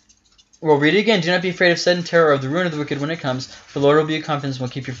 we'll read it again. Do not be afraid of sudden terror or of the ruin of the wicked when it comes, for the Lord will be your confidence and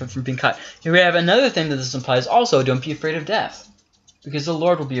will keep your foot from being caught. Here we have another thing that this implies also. Don't be afraid of death, because the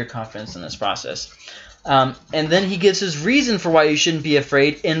Lord will be your confidence in this process. And then he gives his reason for why you shouldn't be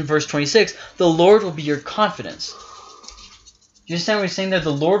afraid in verse 26. The Lord will be your confidence. Do you understand what he's saying there?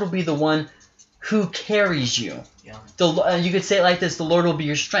 The Lord will be the one who carries you. Yeah. You could say it like this. The Lord will be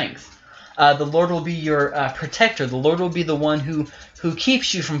your strength. The Lord will be your protector. The Lord will be the one who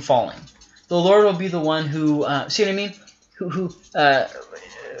keeps you from falling. The Lord will be the one who, see what I mean?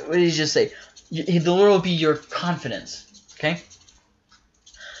 What did he just say? The Lord will be your confidence. Okay?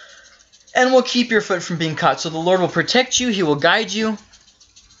 And will keep your foot from being caught. So the Lord will protect you. He will guide you.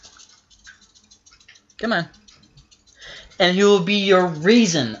 Come on. And he will be your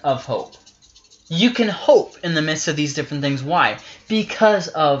reason of hope. You can hope in the midst of these different things. Why? Because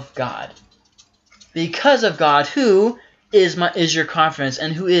of God. Because of God, who is your confidence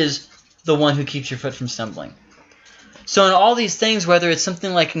and who is the one who keeps your foot from stumbling. So in all these things, whether it's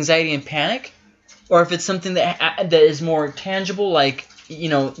something like anxiety and panic, or if it's something that is more tangible, like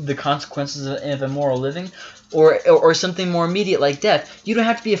the consequences of immoral living, or something more immediate like death, you don't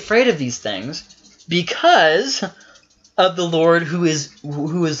have to be afraid of these things because of the Lord who is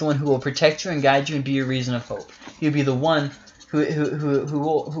the one who will protect you and guide you and be your reason of hope. He'll be the one who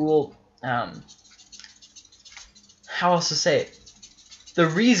will how else to say it? The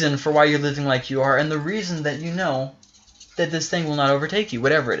reason for why you're living like you are, and the reason that you know that this thing will not overtake you,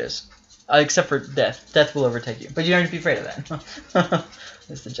 whatever it is. Except for death. Death will overtake you. But you don't have to be afraid of that.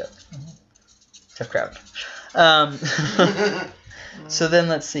 That's the joke. Tough crowd. So then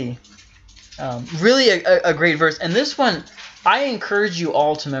let's see. Really a great verse. And this one, I encourage you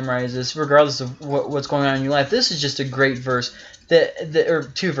all to memorize this, regardless of what's going on in your life. This is just a great verse. Or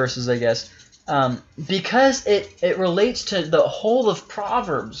two verses, I guess. Because it relates to the whole of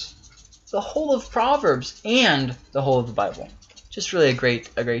Proverbs. The whole of Proverbs and the whole of the Bible. Just really a great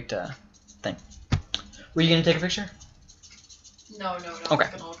thing. Were you going to take a picture? No. Okay. I'm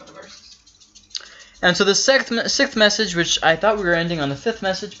going to look at the verses. And so the sixth message, which I thought we were ending on the fifth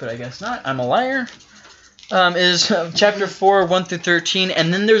message, but I guess not. I'm a liar. Is chapter 4, 1 through 13,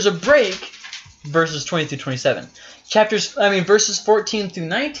 and then there's a break, verses 20 through 27. Verses 14 through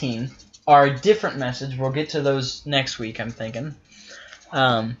 19 are a different message. We'll get to those next week, I'm thinking.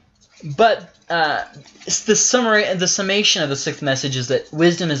 But it's the summation of the sixth message is that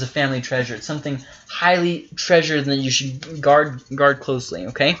wisdom is a family treasure. It's something highly treasured that you should guard closely,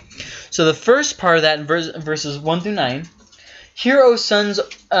 okay? So the first part of that in verses 1 through 9, hear, O sons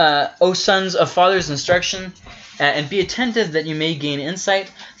of fathers' instruction, and be attentive that you may gain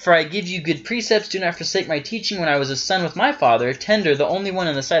insight. For I give you good precepts. Do not forsake my teaching. When I was a son with my father, tender, the only one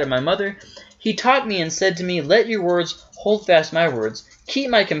in the sight of my mother, he taught me and said to me, let your words hold fast my words,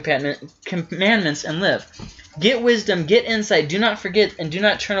 keep my commandments, and live. Get wisdom, get insight, do not forget, and do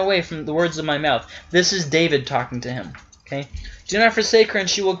not turn away from the words of my mouth. This is David talking to him. Okay? Do not forsake her, and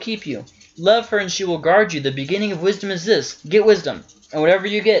she will keep you. Love her, and she will guard you. The beginning of wisdom is this. Get wisdom, and whatever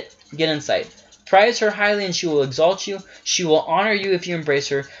you get insight. Prize her highly, and she will exalt you. She will honor you if you embrace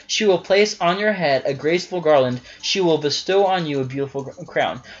her. She will place on your head a graceful garland. She will bestow on you a beautiful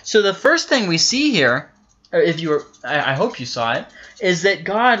crown. So the first thing we see here, or if you were, I hope you saw it, is that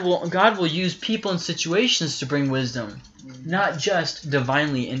God will use people and situations to bring wisdom, not just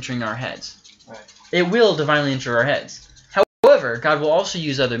divinely entering our heads. Right. It will divinely enter our heads. However, God will also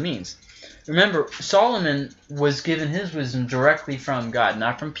use other means. Remember, Solomon was given his wisdom directly from God,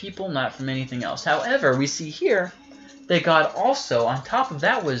 not from people, not from anything else. However, we see here that God also, on top of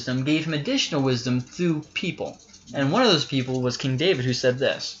that wisdom, gave him additional wisdom through people. And one of those people was King David, who said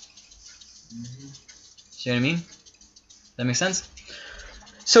this. See what I mean? That makes sense?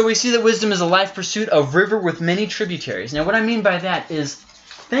 So we see that wisdom is a life pursuit, a river with many tributaries. Now what I mean by that is,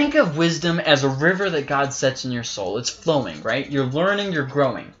 think of wisdom as a river that God sets in your soul. It's flowing, right? You're learning, you're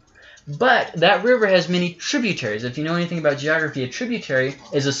growing. But that river has many tributaries. If you know anything about geography, a tributary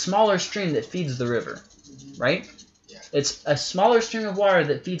is a smaller stream that feeds the river, right? Yeah. It's a smaller stream of water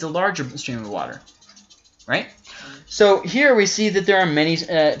that feeds a larger stream of water, right? So here we see that there are many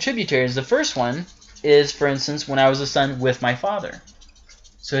tributaries. The first one is, for instance, when I was a son with my father.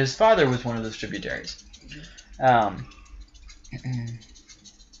 So his father was one of those tributaries.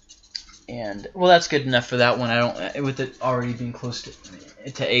 And well, that's good enough for that one. I don't, with it already being close to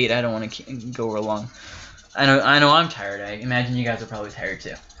 8, I don't want to go real long. I know I'm tired. I imagine you guys are probably tired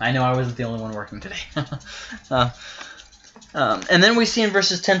too. I know I wasn't the only one working today. And then we see in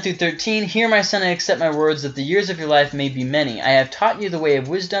verses 10 through 13, Hear, my son, and accept my words, that the years of your life may be many. I have taught you the way of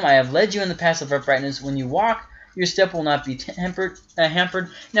wisdom. I have led you in the path of uprightness. When you walk, your step will not be hampered.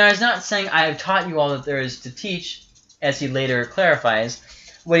 Now, he's not saying, I have taught you all that there is to teach, as he later clarifies.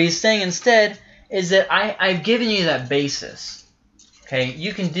 What he's saying instead is that I've given you that basis. Okay,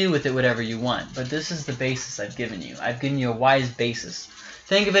 you can do with it whatever you want, but this is the basis I've given you. I've given you a wise basis.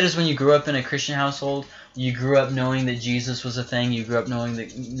 Think of it as when you grew up in a Christian household, you grew up knowing that Jesus was a thing, you grew up knowing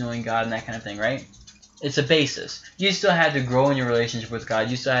God and that kind of thing, right? It's a basis. You still had to grow in your relationship with God.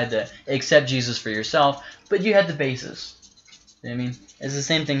 You still had to accept Jesus for yourself, but you had the basis. You know what I mean? It's the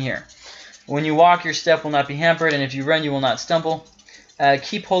same thing here. When you walk, your step will not be hampered, and if you run, you will not stumble.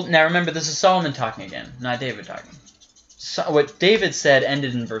 Keep hold. Now remember, this is Solomon talking again, not David talking. So, what David said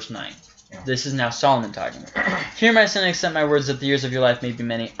ended in verse 9. Yeah. This is now Solomon talking. Hear, my son, and accept my words, that the years of your life may be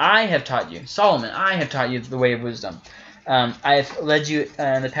many. I have taught you, Solomon, I have taught you the way of wisdom. I have led you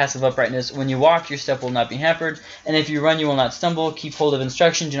in the path of uprightness. When you walk, your step will not be hampered, and if you run, you will not stumble. Keep hold of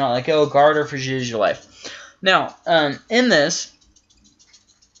instruction, do not let go. Guard her, for she is your life. Now, in this,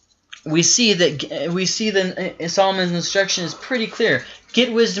 we see that Solomon's instruction is pretty clear.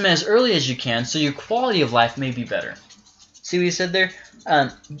 Get wisdom as early as you can, so your quality of life may be better. See what he said there?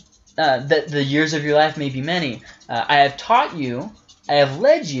 That the years of your life may be many. I have taught you, I have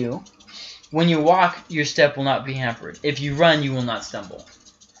led you. When you walk, your step will not be hampered. If you run, you will not stumble.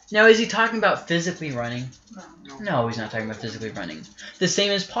 Now, is he talking about physically running? No, he's not talking about physically running. The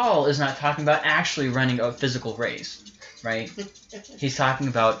same as Paul is not talking about actually running a physical race, right? He's talking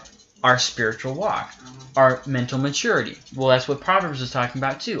about our spiritual walk, our mental maturity. Well, that's what Proverbs is talking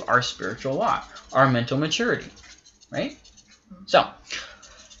about too, our spiritual walk, our mental maturity, right? So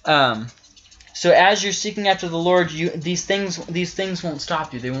as you're seeking after the Lord, these things won't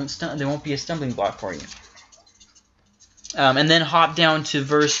stop you. They won't be a stumbling block for you. And then hop down to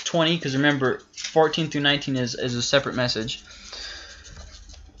verse 20, because remember, 14 through 19 is a separate message.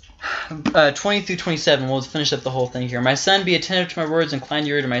 20 through 27, we'll finish up the whole thing here. My son, be attentive to my words, incline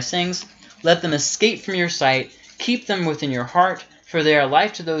your ear to my sayings. Let them escape from your sight. Keep them within your heart, for they are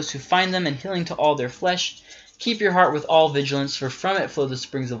life to those who find them and healing to all their flesh. Keep your heart with all vigilance, for from it flow the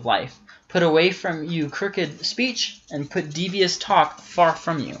springs of life. Put away from you crooked speech, and put devious talk far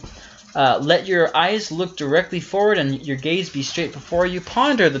from you. Let your eyes look directly forward, and your gaze be straight before you.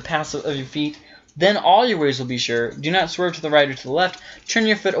 Ponder the paths of your feet. Then all your ways will be sure. Do not swerve to the right or to the left. Turn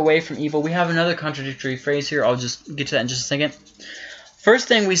your foot away from evil. We have another contradictory phrase here. I'll just get to that in just a second. First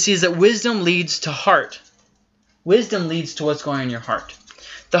thing we see is that wisdom leads to heart. Wisdom leads to what's going on in your heart.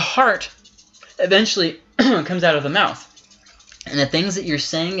 The heart eventually comes out of the mouth. And the things that you're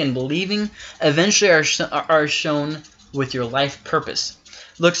saying and believing eventually are shown with your life purpose.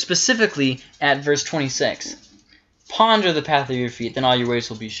 Look specifically at verse 26. Ponder the path of your feet, then all your ways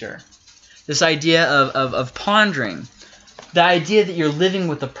will be sure. This idea of pondering. The idea that you're living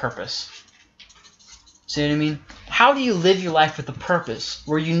with a purpose. See what I mean? How do you live your life with a purpose,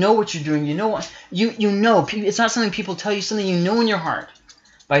 where you know what you're doing, you know what you know? It's not something people tell you, something you know in your heart.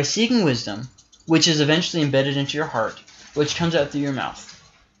 By seeking wisdom, which is eventually embedded into your heart, which comes out through your mouth.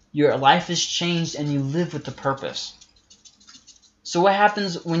 Your life is changed and you live with the purpose. So what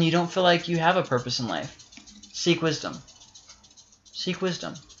happens when you don't feel like you have a purpose in life? Seek wisdom. Seek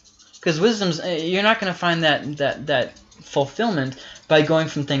wisdom. Because wisdom's, you're not going to find that fulfillment by going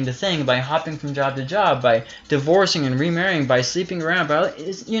from thing to thing, by hopping from job to job, by divorcing and remarrying, by sleeping around.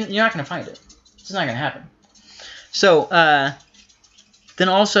 You're not going to find it. It's not going to happen. So then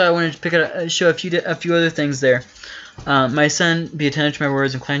also I wanted to pick out, show a few other things there. My son, be attentive to my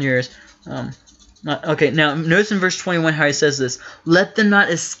words, incline your ears. Okay, now notice in verse 21 how he says this. Let them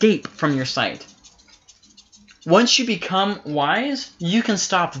not escape from your sight. Once you become wise, you can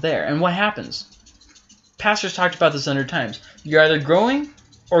stop there. And what happens? Pastors talked about this 100 times. You're either growing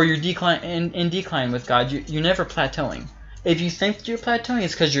or you're in decline with God. You're never plateauing. If you think that you're plateauing,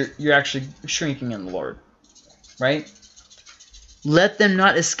 it's because you're actually shrinking in the Lord. Right? Let them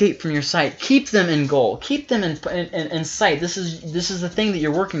not escape from your sight. Keep them in goal. Keep them in sight. This is the thing that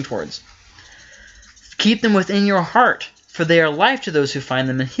you're working towards. Keep them within your heart, for they are life to those who find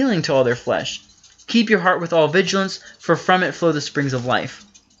them and healing to all their flesh. Keep your heart with all vigilance, for from it flow the springs of life.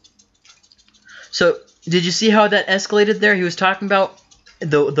 So, did you see how that escalated there? He was talking about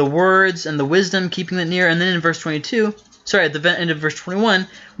the words and the wisdom, keeping it near, and then in verse 22, sorry, at the end of verse 21,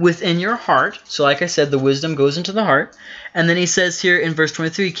 within your heart. So like I said, the wisdom goes into the heart. And then he says here in verse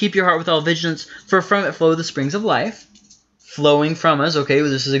 23, keep your heart with all vigilance, for from it flow the springs of life. Flowing from us. Okay,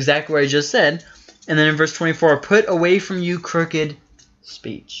 well, this is exactly what I just said. And then in verse 24, put away from you crooked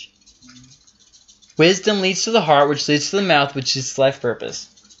speech. Wisdom leads to the heart, which leads to the mouth, which is life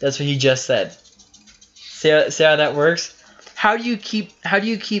purpose. That's what he just said. See how that works? How do you keep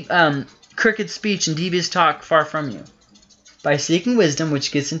crooked speech and devious talk far from you? By seeking wisdom,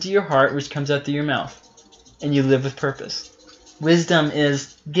 which gets into your heart, which comes out through your mouth, and you live with purpose. Wisdom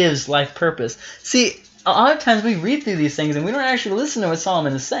gives life purpose. See, a lot of times we read through these things and we don't actually listen to what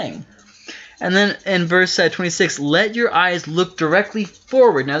Solomon is saying. And then in verse 26, let your eyes look directly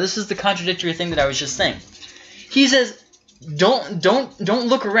forward. Now this is the contradictory thing that I was just saying. He says, don't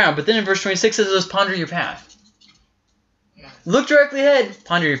look around. But then in verse 26 it says, ponder your path. Look directly ahead,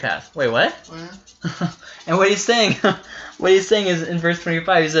 ponder your path. Wait, what? And what he's saying is in verse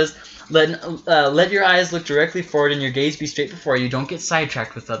 25, he says, let your eyes look directly forward and your gaze be straight before you. Don't get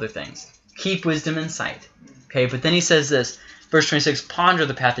sidetracked with other things. Keep wisdom in sight. Okay, but then he says this, verse 26, ponder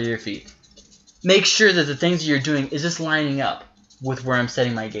the path of your feet. Make sure that the things that you're doing is just lining up with where I'm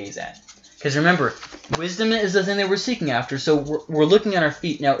setting my gaze at. Because remember, wisdom is the thing that we're seeking after, so we're looking at our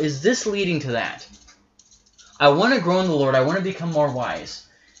feet. Now, is this leading to that? I want to grow in the Lord. I want to become more wise.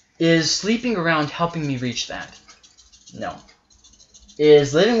 Is sleeping around helping me reach that? No.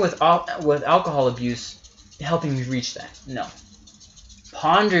 Is living with alcohol abuse helping me reach that? No.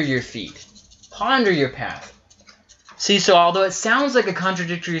 Ponder your feet. Ponder your path. See, so although it sounds like a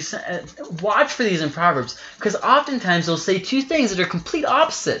contradictory, watch for these in Proverbs, because oftentimes they'll say two things that are complete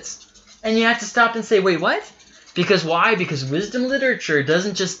opposites, and you have to stop and say, wait, what? Because why? Because wisdom literature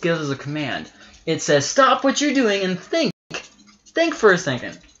doesn't just give us a command. It says, stop what you're doing and think. Think for a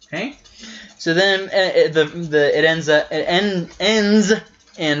second. Okay? So then it ends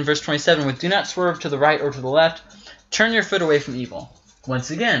in verse 27 with, do not swerve to the right or to the left. Turn your foot away from evil.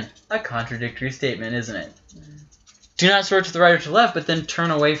 Once again, a contradictory statement, isn't it? Do not swerve to the right or to the left, but then turn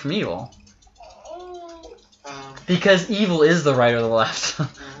away from evil. Because evil is the right or the left.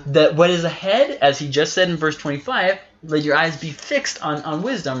 That what is ahead, as he just said in verse 25, let your eyes be fixed on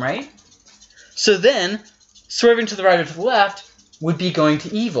wisdom, right? So then, swerving to the right or to the left would be going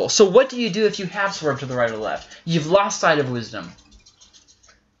to evil. So what do you do if you have swerved to the right or the left? You've lost sight of wisdom.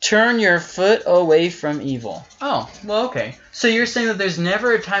 Turn your foot away from evil. Oh, well, okay. So you're saying that there's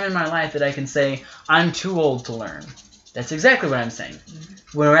never a time in my life that I can say, I'm too old to learn. That's exactly what I'm saying.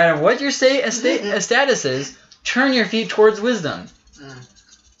 No matter what your status is, turn your feet towards wisdom.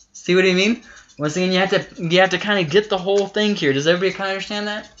 See what I mean? Once again, you have to kind of get the whole thing here. Does everybody kind of understand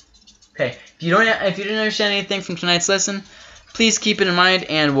that? Okay. If you didn't understand anything from tonight's lesson, please keep it in mind,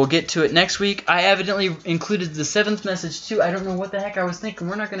 and we'll get to it next week. I evidently included the 7th message too. I don't know what the heck I was thinking.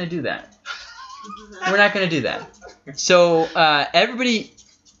 We're not going to do that. We're not going to do that. So everybody,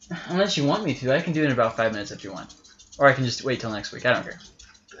 unless you want me to, I can do it in about 5 minutes if you want. Or I can just wait till next week. I don't care.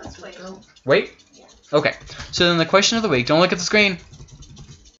 Let's wait. Wait? Yeah. Okay. So then the question of the week. Don't look at the screen.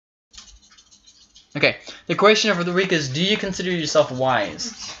 Okay. The question of the week is, do you consider yourself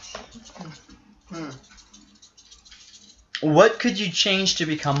wise? What could you change to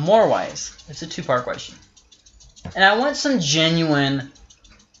become more wise? It's a 2-part question. And I want some genuine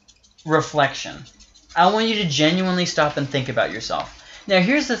reflection. I want you to genuinely stop and think about yourself. Now,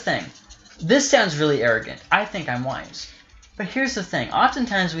 here's the thing. This sounds really arrogant. I think I'm wise. But here's the thing.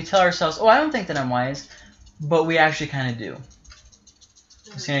 Oftentimes we tell ourselves, oh, I don't think that I'm wise, but we actually kind of do.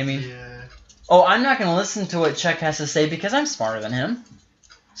 You see what I mean? Yeah. Oh, I'm not going to listen to what Chuck has to say because I'm smarter than him.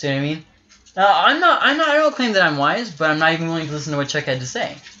 See what I mean? I don't claim that I'm wise, but I'm not even willing to listen to what Chuck had to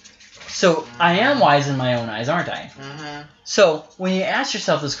say. So I am wise in my own eyes, aren't I? Mm-hmm. So when you ask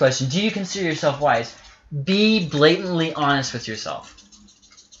yourself this question, do you consider yourself wise? Be blatantly honest with yourself.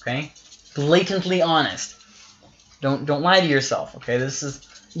 Okay? Blatantly honest. Don't lie to yourself. Okay?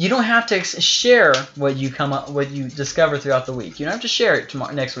 You don't have to share what you discover throughout the week. You don't have to share it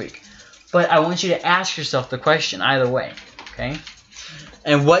next week. But I want you to ask yourself the question either way. Okay?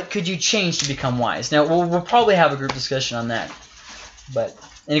 And what could you change to become wise? Now we'll probably have a group discussion on that. But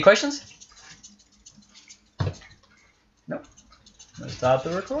any questions? Nope. Let's stop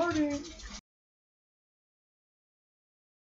the recording.